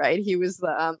Lombardi, right? He was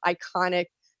the iconic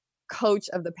coach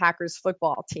of the Packers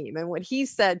football team. And what he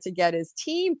said to get his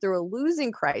team through a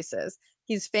losing crisis,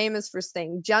 he's famous for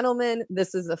saying, "Gentlemen,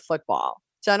 this is a football.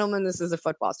 Gentlemen, this is a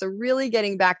football." So really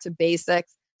getting back to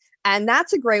basics. And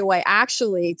that's a great way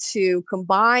actually to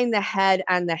combine the head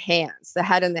and the hands, the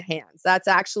head and the hands. That's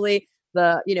actually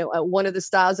one of the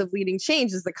styles of leading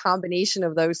change is the combination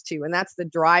of those two. And that's the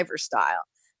driver style.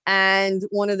 And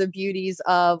one of the beauties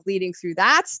of leading through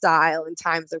that style in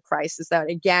times of crisis that,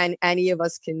 again, any of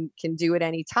us can do at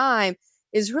any time,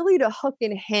 is really to hook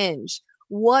and hinge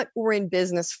what we're in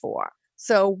business for.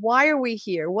 So why are we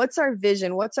here? What's our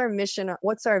vision? What's our mission?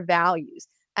 What's our values?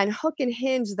 And hook and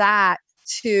hinge that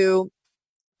to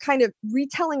kind of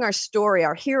retelling our story,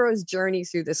 our hero's journey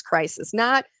through this crisis,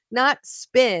 not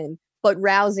spin, but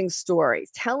rousing stories,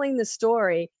 telling the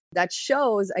story that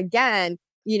shows, again,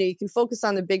 you can focus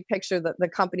on the big picture, the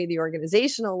company, the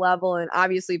organizational level. And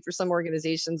obviously for some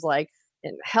organizations like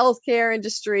in the healthcare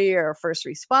industry or first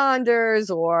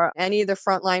responders or any of the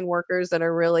frontline workers that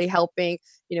are really helping,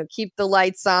 keep the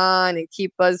lights on and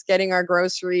keep us getting our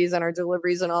groceries and our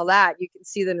deliveries and all that, you can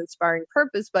see that inspiring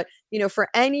purpose. But, for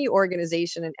any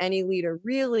organization and any leader,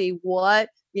 really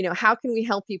how can we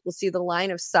help people see the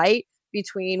line of sight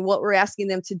between what we're asking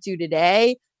them to do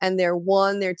today and their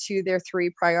 1, their 2, their 3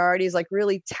 priorities, like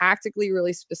really tactically,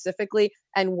 really specifically,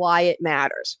 and why it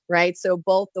matters, right? So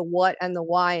both the what and the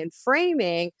why, and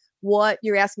framing what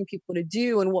you're asking people to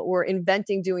do and what we're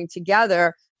inventing doing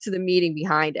together to the meaning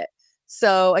behind it.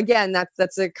 So again,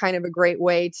 that's a kind of a great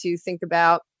way to think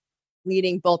about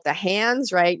leading both the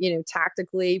hands, right?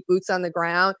 Tactically, boots on the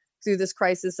ground through this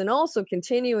crisis, and also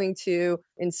continuing to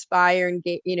inspire and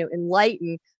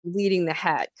enlighten, leading the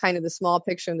head, kind of the small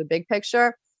picture and the big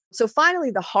picture. So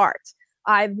finally, the heart.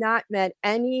 I've not met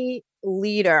any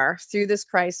leader through this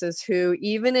crisis who,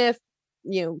 even if,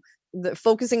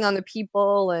 focusing on the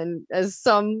people, and as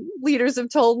some leaders have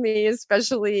told me,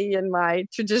 especially in my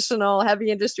traditional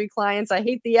heavy industry clients, I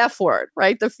hate the F word,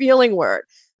 right? The feeling word,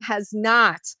 has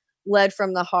not led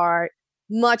from the heart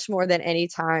much more than any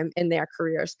time in their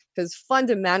careers, because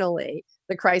fundamentally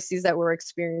the crises that we're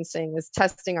experiencing is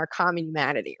testing our common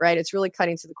humanity, right? It's really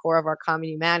cutting to the core of our common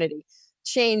humanity.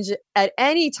 Change at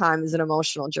any time is an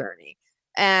emotional journey.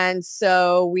 And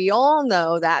so we all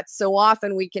know that so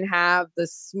often we can have the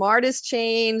smartest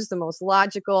change, the most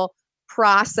logical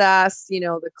process,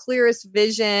 the clearest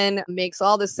vision, makes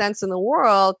all the sense in the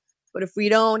world. But if we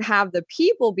don't have the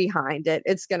people behind it,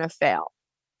 it's going to fail.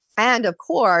 And of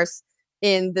course,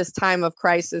 in this time of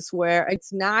crisis, where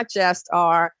it's not just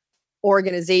our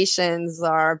organizations,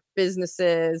 our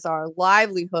businesses, our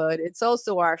livelihood, it's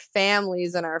also our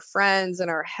families and our friends and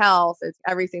our health. It's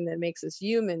everything that makes us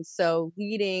human. So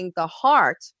leading the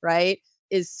heart, right,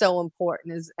 is so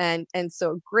important. And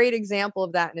so a great example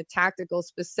of that, and a tactical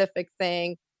specific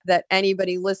thing that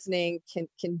anybody listening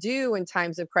can do in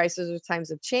times of crisis or times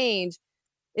of change,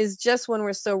 is just when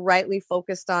we're so rightly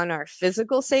focused on our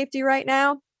physical safety right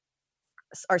now,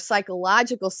 our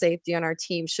psychological safety on our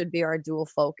team should be our dual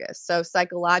focus. So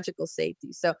psychological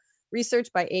safety. So research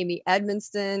by Amy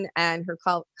Edmondson and her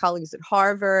colleagues at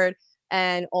Harvard,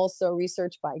 and also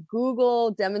research by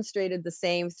Google, demonstrated the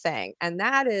same thing. And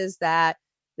that is that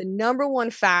the number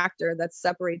one factor that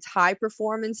separates high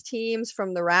performance teams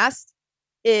from the rest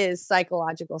is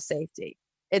psychological safety.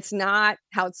 It's not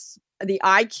how it's the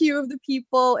IQ of the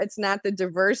people. It's not the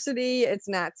diversity. It's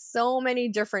not so many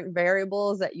different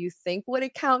variables that you think would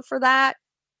account for that.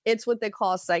 It's what they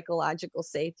call psychological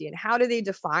safety. And how do they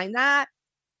define that?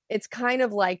 It's kind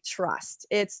of like trust.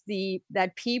 It's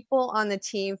that people on the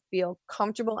team feel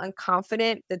comfortable and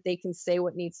confident that they can say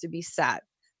what needs to be said,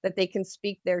 that they can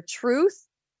speak their truth,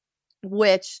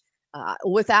 which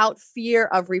without fear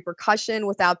of repercussion,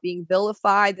 without being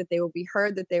vilified, that they will be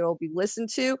heard, that they will be listened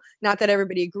to. Not that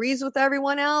everybody agrees with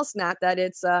everyone else, not that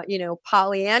it's,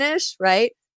 Pollyannish,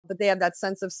 right? But they have that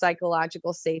sense of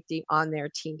psychological safety on their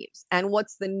teams. And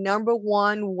what's the number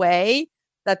one way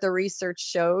that the research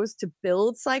shows to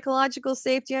build psychological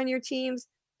safety on your teams?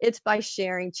 It's by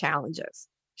sharing challenges.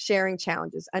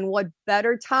 And what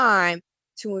better time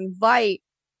to invite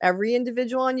every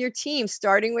individual on your team,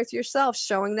 starting with yourself,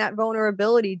 showing that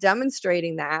vulnerability,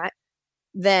 demonstrating that,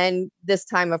 than this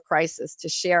time of crisis, to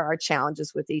share our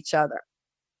challenges with each other.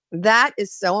 That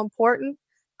is so important,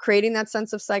 creating that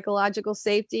sense of psychological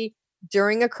safety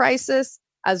during a crisis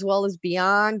as well as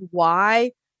beyond.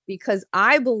 Why? Because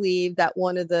I believe that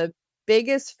one of the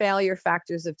biggest failure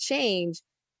factors of change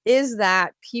is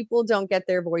that people don't get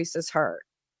their voices heard.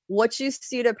 What you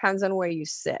see depends on where you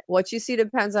sit. What you see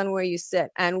depends on where you sit.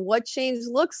 And what change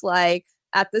looks like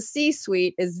at the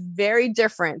C-suite is very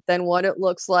different than what it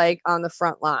looks like on the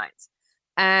front lines.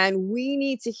 And we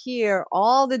need to hear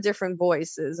all the different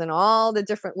voices and all the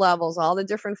different levels, all the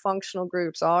different functional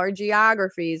groups, all our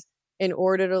geographies in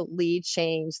order to lead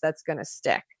change that's going to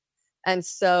stick. And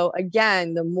so,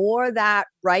 again, the more that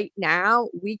right now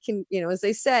we can, as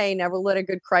they say, never let a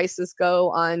good crisis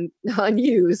go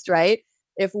unused, right?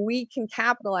 If we can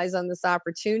capitalize on this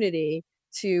opportunity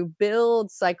to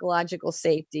build psychological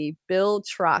safety, build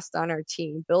trust on our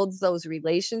team, builds those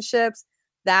relationships,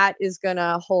 that is going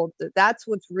to that's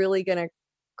what's really going to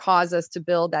cause us to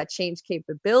build that change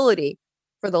capability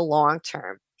for the long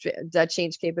term. That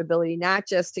change capability, not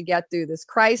just to get through this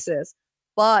crisis,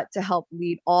 but to help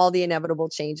lead all the inevitable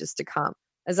changes to come.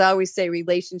 As I always say,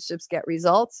 relationships get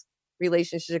results.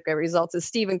 Relationships get results. As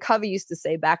Stephen Covey used to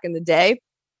say back in the day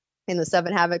in the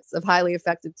 7 Habits of Highly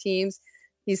Effective Teams,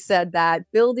 he said that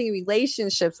building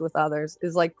relationships with others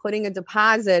is like putting a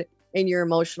deposit in your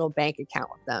emotional bank account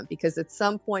with them, because at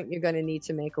some point you're going to need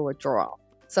to make a withdrawal.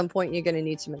 At some point you're going to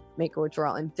need to make a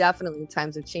withdrawal. And definitely in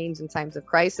times of change, in times of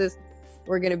crisis,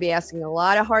 we're going to be asking a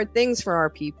lot of hard things from our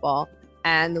people.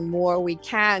 And the more we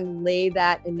can lay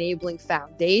that enabling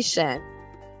foundation,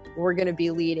 we're going to be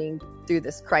leading through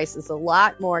this crisis a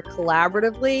lot more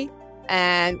collaboratively.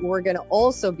 And we're going to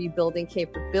also be building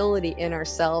capability in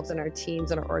ourselves and our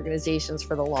teams and our organizations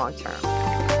for the long term.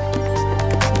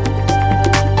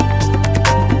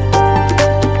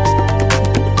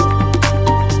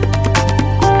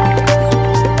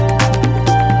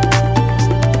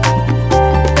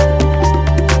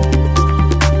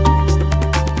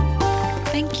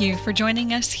 Thank you for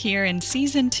joining us here in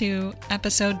Season 2,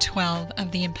 Episode 12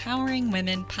 of the Empowering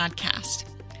Women podcast.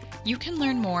 You can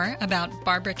learn more about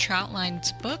Barbara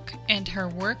Trautlein's book and her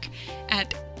work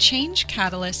at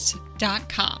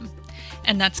changecatalysts.com.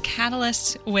 And that's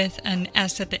catalyst with an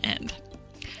S at the end.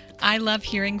 I love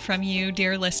hearing from you,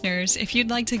 dear listeners. If you'd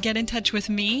like to get in touch with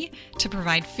me to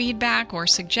provide feedback or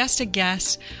suggest a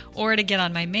guest or to get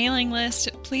on my mailing list,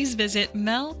 please visit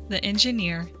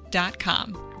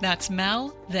meltheengineer.com. That's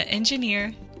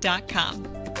meltheengineer.com.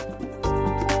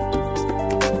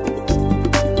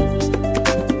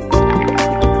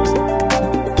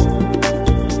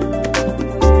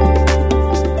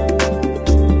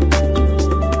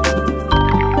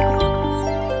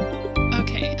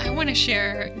 Okay, I want to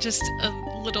share just a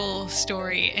little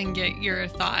story and get your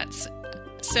thoughts.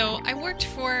 So I worked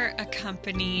for a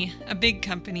company, a big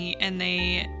company, and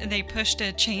they pushed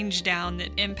a change down that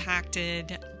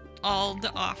impacted all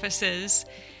the offices.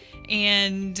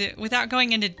 And without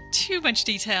going into too much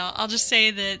detail, I'll just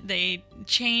say that they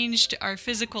changed our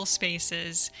physical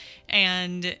spaces,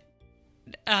 and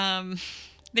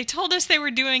they told us they were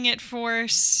doing it for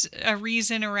a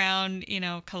reason around,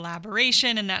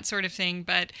 collaboration and that sort of thing.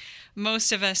 But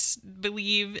most of us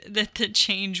believe that the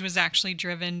change was actually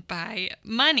driven by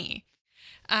money,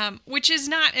 which is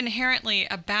not inherently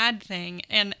a bad thing.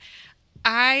 And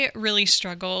I really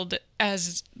struggled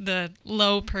as the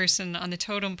low person on the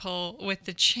totem pole with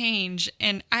the change.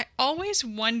 And I always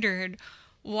wondered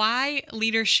why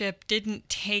leadership didn't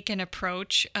take an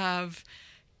approach of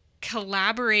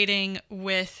collaborating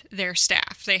with their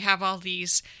staff. They have all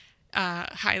these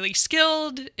highly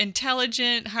skilled,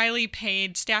 intelligent, highly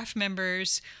paid staff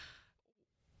members.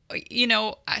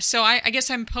 So I guess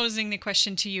I'm posing the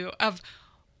question to you of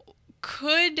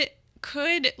could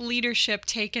leadership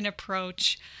take an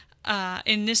approach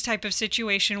in this type of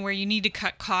situation where you need to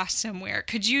cut costs somewhere?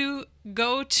 Could you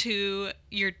go to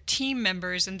your team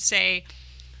members and say,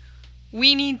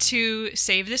 we need to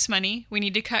save this money, we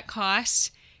need to cut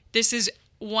costs, this is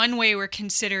one way we're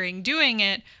considering doing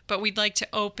it, but we'd like to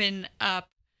open up,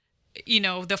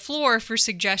 the floor for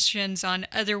suggestions on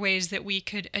other ways that we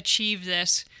could achieve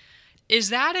this? Is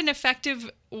that an effective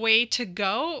way to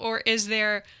go, or is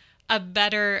there a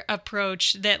better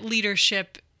approach that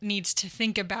leadership needs to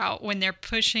think about when they're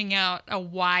pushing out a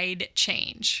wide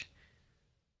change?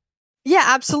 Yeah,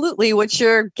 absolutely. What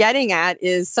you're getting at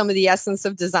is some of the essence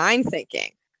of design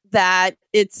thinking. That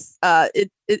it's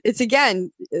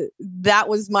again, that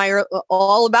was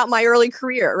all about my early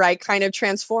career, right? Kind of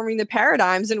transforming the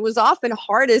paradigms, and it was often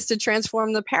hardest to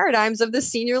transform the paradigms of the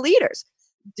senior leaders,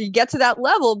 you get to that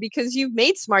level because you've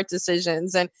made smart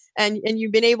decisions and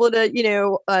you've been able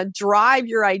to, drive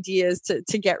your ideas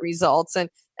to get results.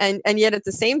 And yet at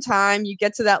the same time, you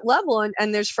get to that level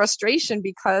and there's frustration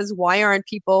because why aren't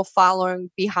people following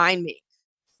behind me?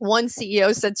 One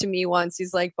CEO said to me once,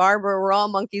 he's like, Barbara, we're all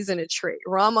monkeys in a tree.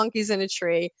 We're all monkeys in a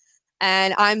tree.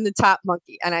 And I'm the top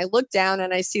monkey. And I look down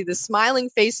and I see the smiling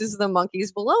faces of the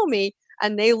monkeys below me.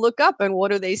 And they look up and what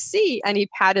do they see? And he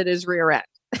patted his rear end.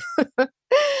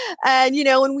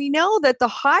 And we know that the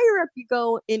higher up you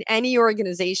go in any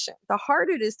organization, the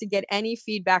harder it is to get any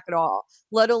feedback at all,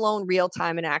 let alone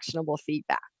real-time and actionable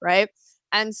feedback, right?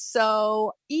 And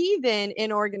so even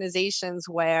in organizations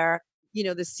where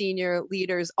the senior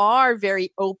leaders are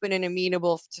very open and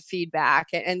amenable to feedback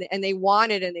and they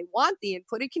want it and they want the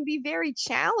input, it can be very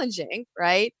challenging,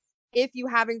 right? If you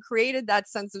haven't created that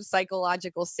sense of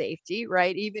psychological safety,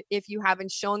 right? Even if you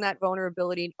haven't shown that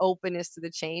vulnerability and openness to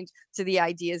the change, to the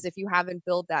ideas, if you haven't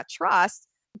built that trust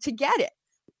to get it.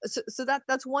 So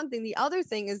that's one thing. The other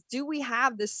thing is, do we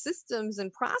have the systems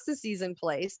and processes in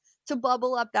place to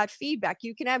bubble up that feedback?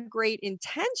 You can have great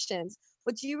intentions,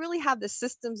 but do you really have the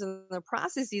systems and the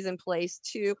processes in place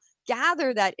to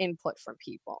gather that input from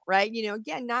people, right?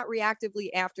 Again, not reactively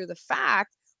after the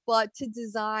fact, but to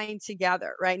design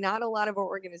together, right? Not a lot of our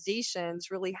organizations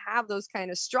really have those kind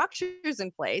of structures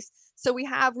in place. So we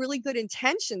have really good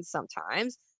intentions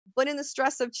sometimes, but in the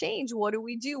stress of change, what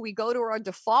do? We go to our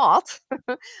default.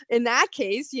 In that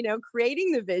case,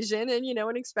 creating the vision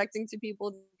and expecting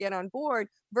people to get on board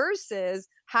versus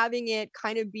having it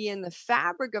kind of be in the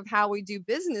fabric of how we do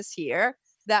business here,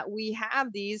 that we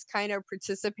have these kind of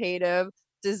participative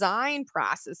design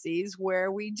processes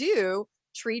where we do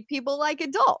treat people like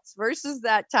adults versus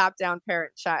that top-down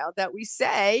parent-child, that we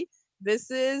say, this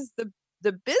is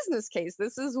the business case.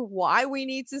 This is why we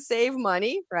need to save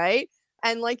money, right?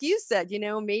 And like you said,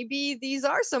 maybe these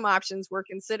are some options we're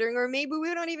considering, or maybe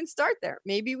we don't even start there.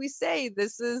 Maybe we say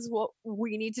this is what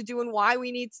we need to do and why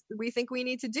we think we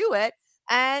need to do it,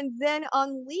 and then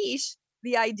unleash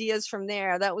the ideas from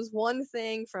there. That was one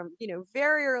thing from,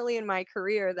 very early in my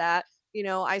career that,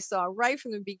 I saw right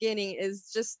from the beginning, is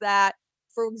just that,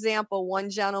 for example, one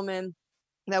gentleman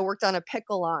that worked on a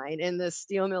pickle line in the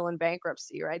steel mill in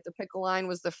bankruptcy, right? The pickle line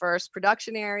was the first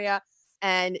production area.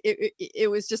 And it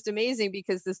was just amazing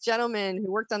because this gentleman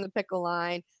who worked on the pickle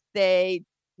line, they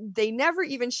never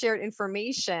even shared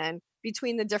information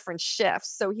between the different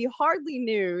shifts. So he hardly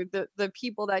knew the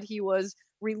people that he was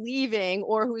relieving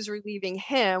or who was relieving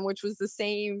him, which was the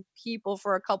same people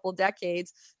for a couple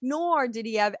decades, nor did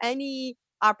he have any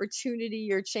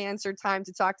opportunity or chance or time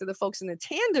to talk to the folks in the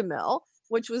tandem mill,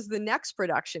 which was the next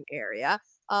production area.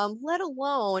 Let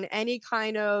alone any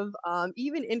kind of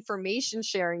even information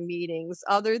sharing meetings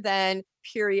other than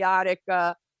periodic,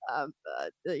 kind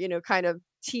of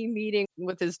team meeting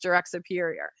with his direct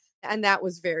superior. And that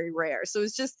was very rare. So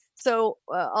it's just,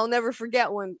 I'll never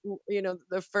forget when,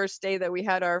 the first day that we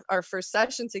had our first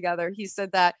session together, he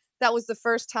said that was the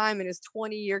first time in his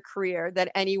 20-year career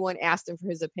that anyone asked him for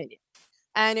his opinion.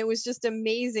 And it was just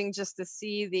amazing just to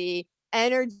see the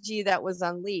energy that was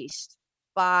unleashed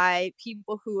by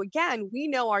people who, again, we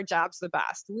know our jobs the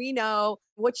best. We know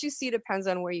what you see depends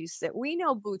on where you sit. We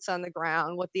know boots on the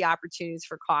ground, what the opportunities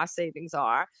for cost savings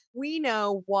are. We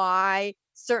know why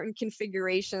certain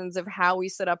configurations of how we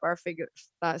set up our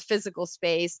physical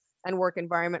space and work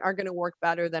environment are going to work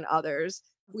better than others.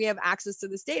 We have access to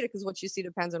this data because what you see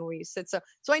depends on where you sit. So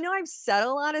I know I've said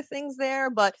a lot of things there,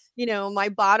 but my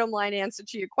bottom line answer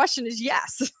to your question is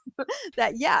yes.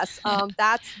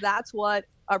 That's what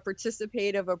a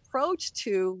participative approach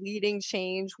to leading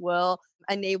change will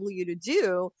enable you to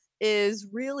do, is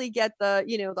really get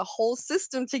the whole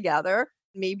system together.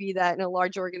 Maybe that in a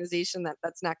large organization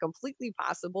that's not completely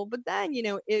possible, but then,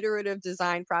 iterative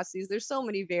design processes, there's so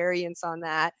many variants on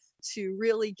that to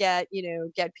really get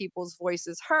people's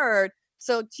voices heard.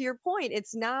 So to your point,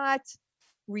 it's not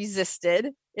resisted.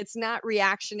 It's not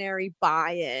reactionary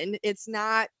buy-in. It's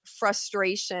not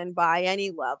frustration by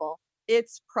any level.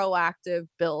 It's proactive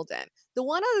build-in. The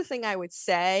one other thing I would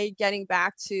say, getting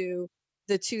back to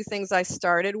the two things I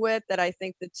started with, that I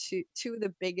think the two of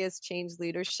the biggest change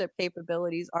leadership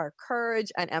capabilities are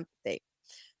courage and empathy.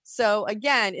 So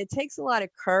again, it takes a lot of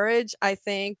courage, I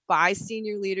think, by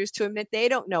senior leaders to admit they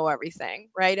don't know everything,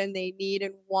 right? And they need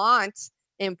and want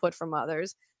input from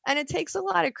others. And it takes a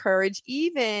lot of courage,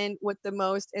 even with the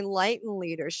most enlightened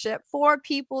leadership, for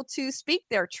people to speak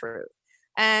their truth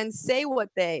and say what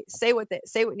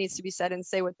needs to be said and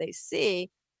say what they see.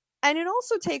 And it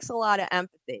also takes a lot of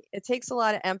empathy.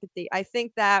 I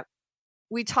think that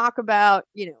we talk about,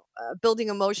 building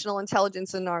emotional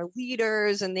intelligence in our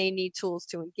leaders, and they need tools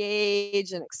to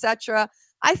engage and etc.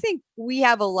 I think we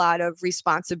have a lot of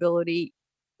responsibility,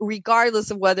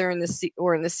 regardless of whether in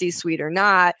the C-suite or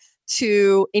not,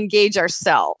 to engage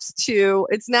ourselves.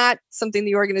 It's not something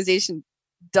the organization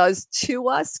does to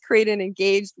us, create an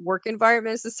engaged work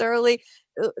environment necessarily.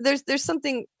 There's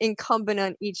something incumbent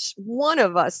on each one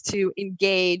of us to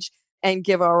engage and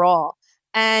give our all.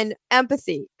 And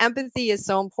empathy is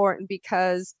so important,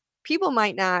 because people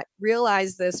might not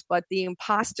realize this, but the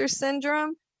imposter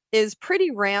syndrome is pretty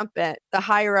rampant the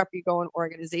higher up you go in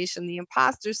organization. The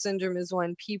imposter syndrome is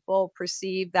when people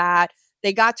perceive that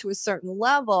they got to a certain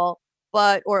level,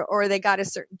 but or they got a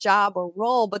certain job or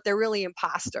role, but they're really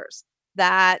imposters,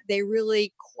 that they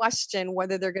really question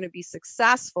whether they're going to be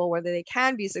successful, whether they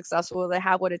can be successful, whether they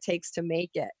have what it takes to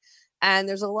make it. And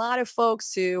there's a lot of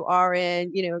folks who are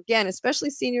in, again, especially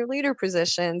senior leader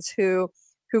positions, who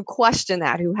question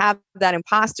that, who have that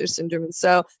imposter syndrome. And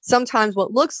so sometimes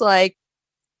what looks like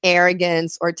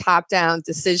arrogance or top-down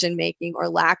decision-making or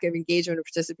lack of engagement or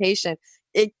participation,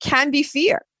 it can be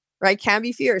fear, right? Can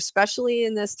be fear, especially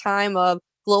in this time of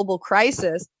global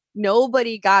crisis.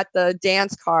 Nobody got the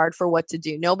dance card for what to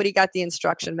do. Nobody got the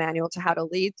instruction manual to how to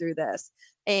lead through this.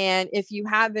 And if you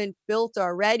haven't built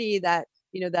already that,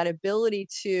 that ability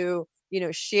to,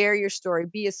 share your story,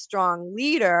 be a strong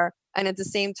leader, and at the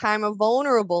same time, a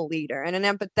vulnerable leader and an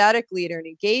empathetic leader, an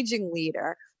engaging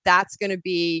leader, that's going to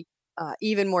be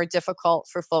even more difficult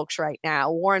for folks right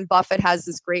now. Warren Buffett has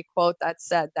this great quote that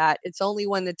said that it's only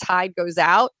when the tide goes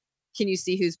out can you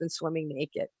see who's been swimming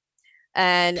naked.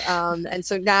 And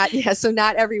so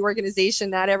not every organization,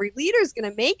 not every leader is going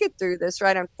to make it through this,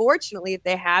 right? Unfortunately, if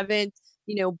they haven't,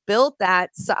 built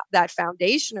that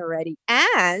foundation already.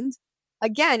 And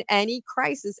again, any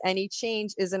crisis, any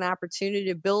change is an opportunity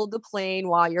to build the plane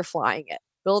while you're flying it.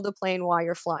 Build a plane while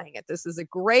you're flying it. This is a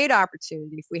great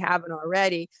opportunity, if we haven't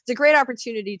already. It's a great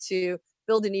opportunity to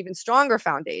build an even stronger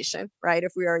foundation, right?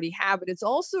 If we already have it. It's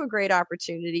also a great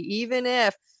opportunity, even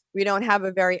if we don't have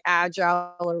a very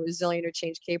agile or resilient or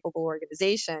change capable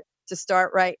organization, to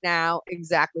start right now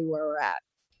exactly where we're at.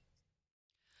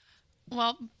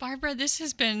 Well, Barbara, this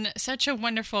has been such a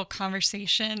wonderful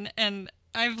conversation, and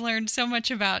I've learned so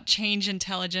much about change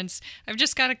intelligence. I've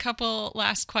just got a couple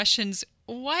last questions.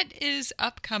 What is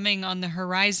upcoming on the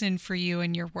horizon for you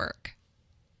and your work?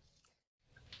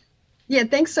 Yeah,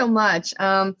 thanks so much.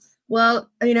 Well,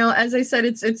 as I said,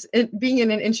 it's being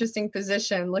in an interesting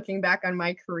position, looking back on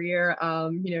my career,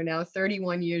 now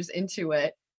 31 years into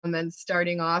it, and then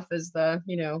starting off as the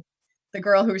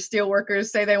girl who steelworkers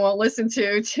say they won't listen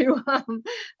to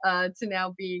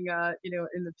now being,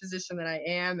 in the position that I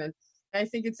am. And I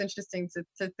think it's interesting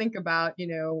to think about,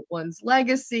 one's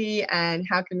legacy and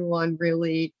how can one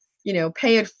really,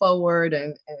 pay it forward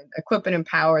and equip and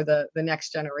empower the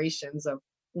next generations of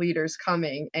leaders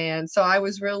coming. And so I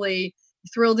was really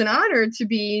thrilled and honored to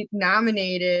be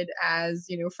nominated as,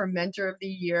 for Mentor of the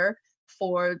Year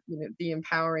for the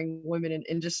Empowering Women in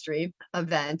Industry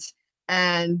event.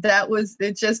 And that was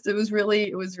it was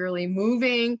really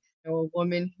moving. A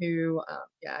woman who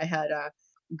I had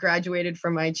graduated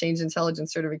from my Change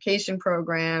Intelligence certification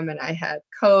program, and I had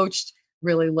coached,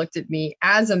 really looked at me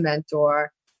as a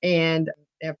mentor. And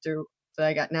after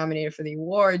I got nominated for the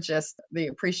award, just the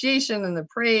appreciation and the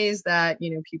praise that,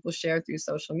 people share through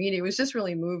social media was just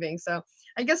really moving. So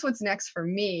I guess what's next for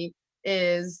me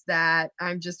is that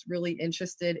I'm just really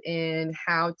interested in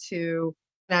how to,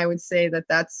 and I would say that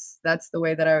that's the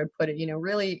way that I would put it,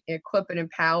 really equip and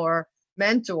empower,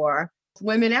 mentor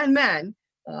women and men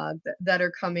that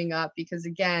are coming up, because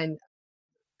again,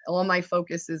 all my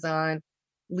focus is on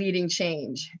leading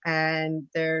change. And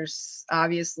there's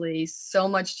obviously so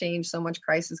much change, so much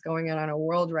crisis going on in our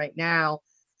world right now.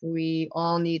 We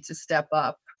all need to step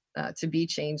up to be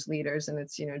change leaders. And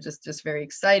it's, just very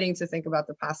exciting to think about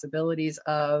the possibilities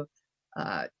of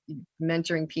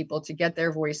mentoring people to get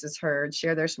their voices heard,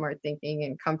 share their smart thinking,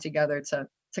 and come together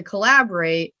to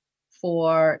collaborate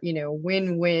for,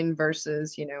 win-win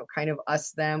versus, kind of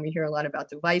us, them. We hear a lot about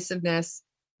divisiveness,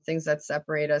 things that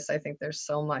separate us. I think there's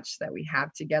so much that we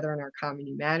have together in our common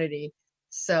humanity.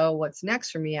 So what's next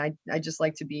for me? I just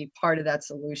like to be part of that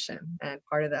solution, and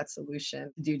part of that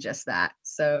solution do just that.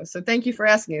 So thank you for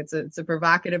asking. It's a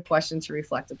provocative question to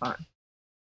reflect upon.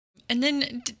 And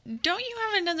then don't you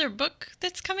have another book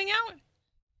that's coming out?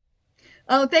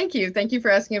 Oh, thank you. Thank you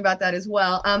for asking about that as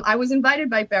well. I was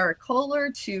invited by Barrett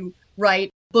Kohler to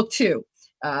write book 2.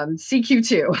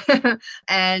 CQ2.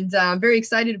 And I'm very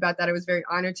excited about that. I was very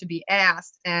honored to be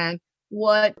asked. And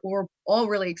what we're all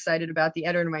really excited about, the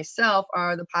editor and myself,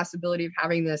 are the possibility of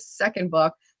having this second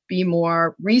book be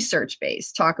more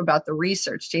research-based, talk about the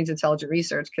research, change intelligent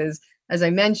research, because as I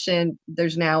mentioned,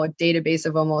 there's now a database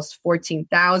of almost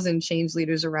 14,000 change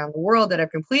leaders around the world that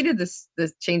have completed this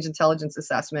change intelligence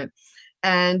assessment.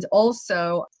 And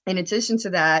also, in addition to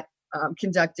that,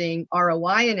 conducting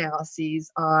ROI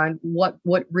analyses on what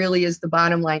really is the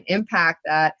bottom line impact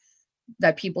that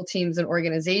people, teams, and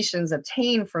organizations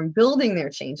obtain from building their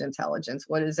change intelligence.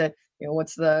 What is it?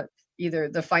 What's either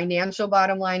the financial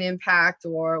bottom line impact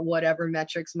or whatever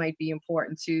metrics might be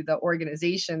important to the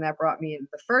organization that brought me in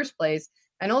the first place.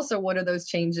 And also, what are those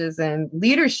changes in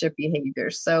leadership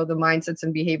behaviors? So the mindsets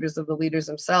and behaviors of the leaders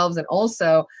themselves, and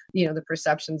also, the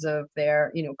perceptions of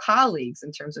their, colleagues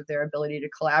in terms of their ability to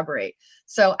collaborate.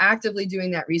 So actively doing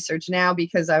that research now,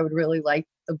 because I would really like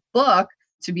the book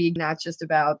to be not just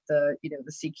about the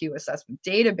CQ assessment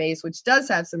database, which does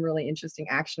have some really interesting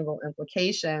actionable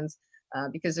implications,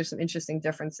 because there's some interesting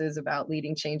differences about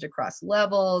leading change across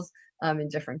levels in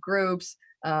different groups.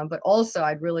 But also,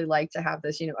 I'd really like to have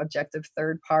this, objective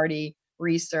third-party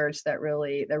research that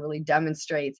really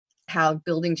demonstrates how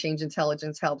building change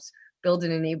intelligence helps build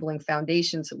an enabling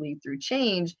foundation to lead through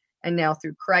change and now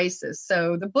through crisis.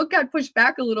 So the book got pushed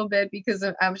back a little bit because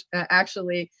of,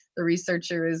 actually the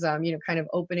researcher is, kind of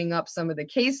opening up some of the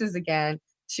cases again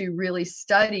to really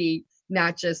study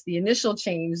not just the initial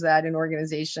change that an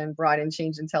organization brought in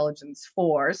change intelligence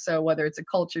for. So whether it's a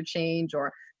culture change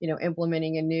or,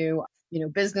 implementing a new,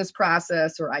 business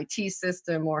process or IT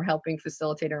system, or helping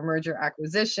facilitate a merger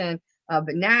acquisition,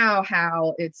 but now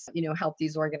how it's, helped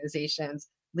these organizations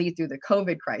lead through the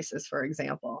COVID crisis, for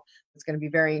example. It's going to be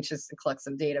very interesting to collect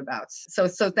some data about. So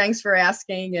thanks for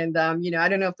asking. And, I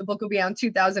don't know if the book will be out in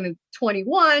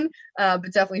 2021,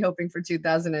 but definitely hoping for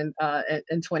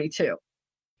 2022.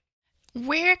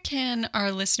 Where can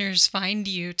our listeners find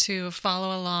you to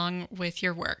follow along with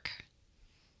your work?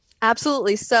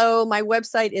 Absolutely. So my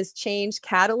website is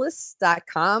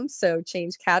changecatalysts.com. So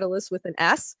change catalyst with an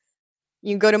S.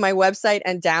 You can go to my website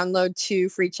and download 2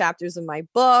 free chapters of my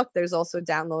book. There's also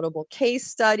downloadable case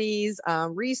studies,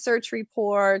 research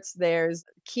reports. There's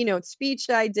keynote speech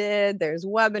I did. There's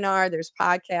webinar, there's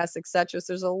podcasts, etc.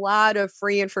 So there's a lot of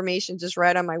free information just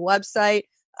right on my website.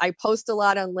 I post a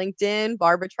lot on LinkedIn,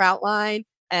 Barbara Trautlein,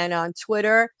 and on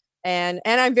Twitter. And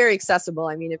I'm very accessible.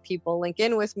 I mean, if people link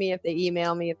in with me, if they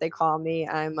email me, if they call me,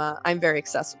 I'm very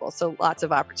accessible. So lots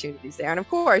of opportunities there. And of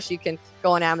course, you can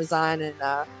go on Amazon and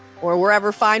or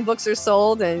wherever fine books are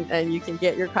sold, and you can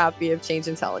get your copy of Change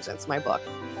Intelligence, my book.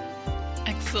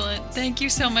 Excellent. Thank you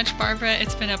so much, Barbara.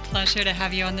 It's been a pleasure to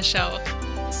have you on the show.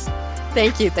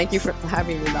 Thank you. Thank you for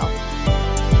having me, Mel.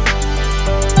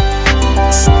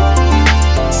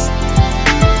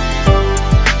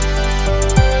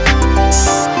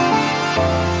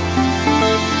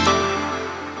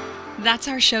 That's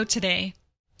our show today.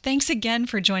 Thanks again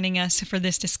for joining us for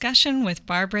this discussion with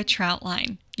Barbara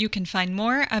Trautlein. You can find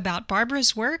more about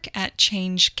Barbara's work at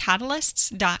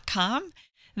changecatalysts.com.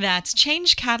 That's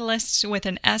changecatalysts with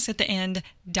an S at the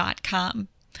end.com.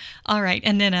 All right,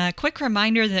 and then a quick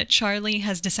reminder that Charlie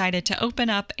has decided to open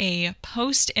up a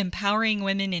post-Empowering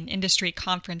Women in Industry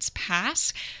conference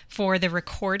pass for the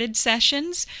recorded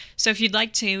sessions. So if you'd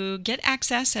like to get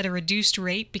access at a reduced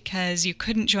rate because you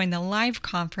couldn't join the live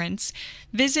conference,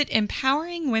 visit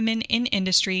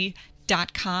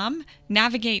empoweringwomeninindustry.com,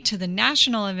 navigate to the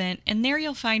national event, and there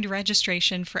you'll find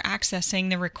registration for accessing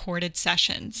the recorded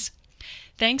sessions.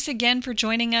 Thanks again for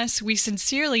joining us. We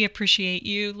sincerely appreciate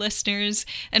you, listeners,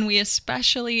 and we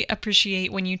especially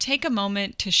appreciate when you take a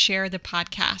moment to share the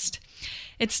podcast.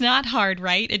 It's not hard,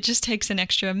 right? It just takes an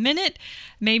extra minute,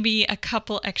 maybe a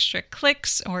couple extra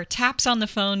clicks or taps on the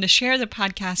phone to share the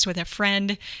podcast with a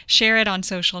friend, share it on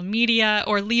social media,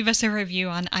 or leave us a review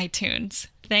on iTunes.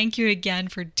 Thank you again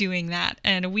for doing that,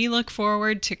 and we look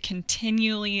forward to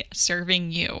continually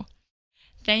serving you.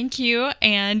 Thank you,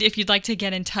 and if you'd like to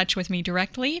get in touch with me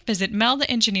directly, visit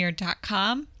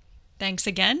meltheengineer.com. Thanks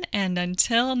again, and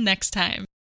until next time.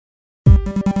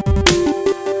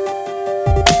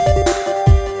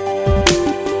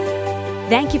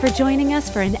 Thank you for joining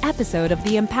us for an episode of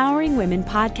the Empowering Women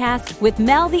Podcast with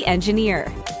Mel the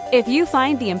Engineer. If you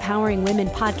find the Empowering Women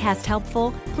Podcast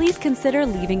helpful, please consider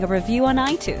leaving a review on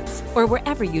iTunes or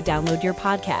wherever you download your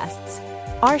podcasts.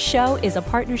 Our show is a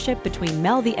partnership between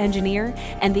Mel the Engineer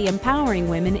and the Empowering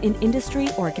Women in Industry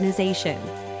organization.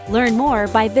 Learn more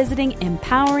by visiting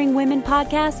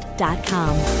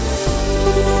empoweringwomenpodcast.com.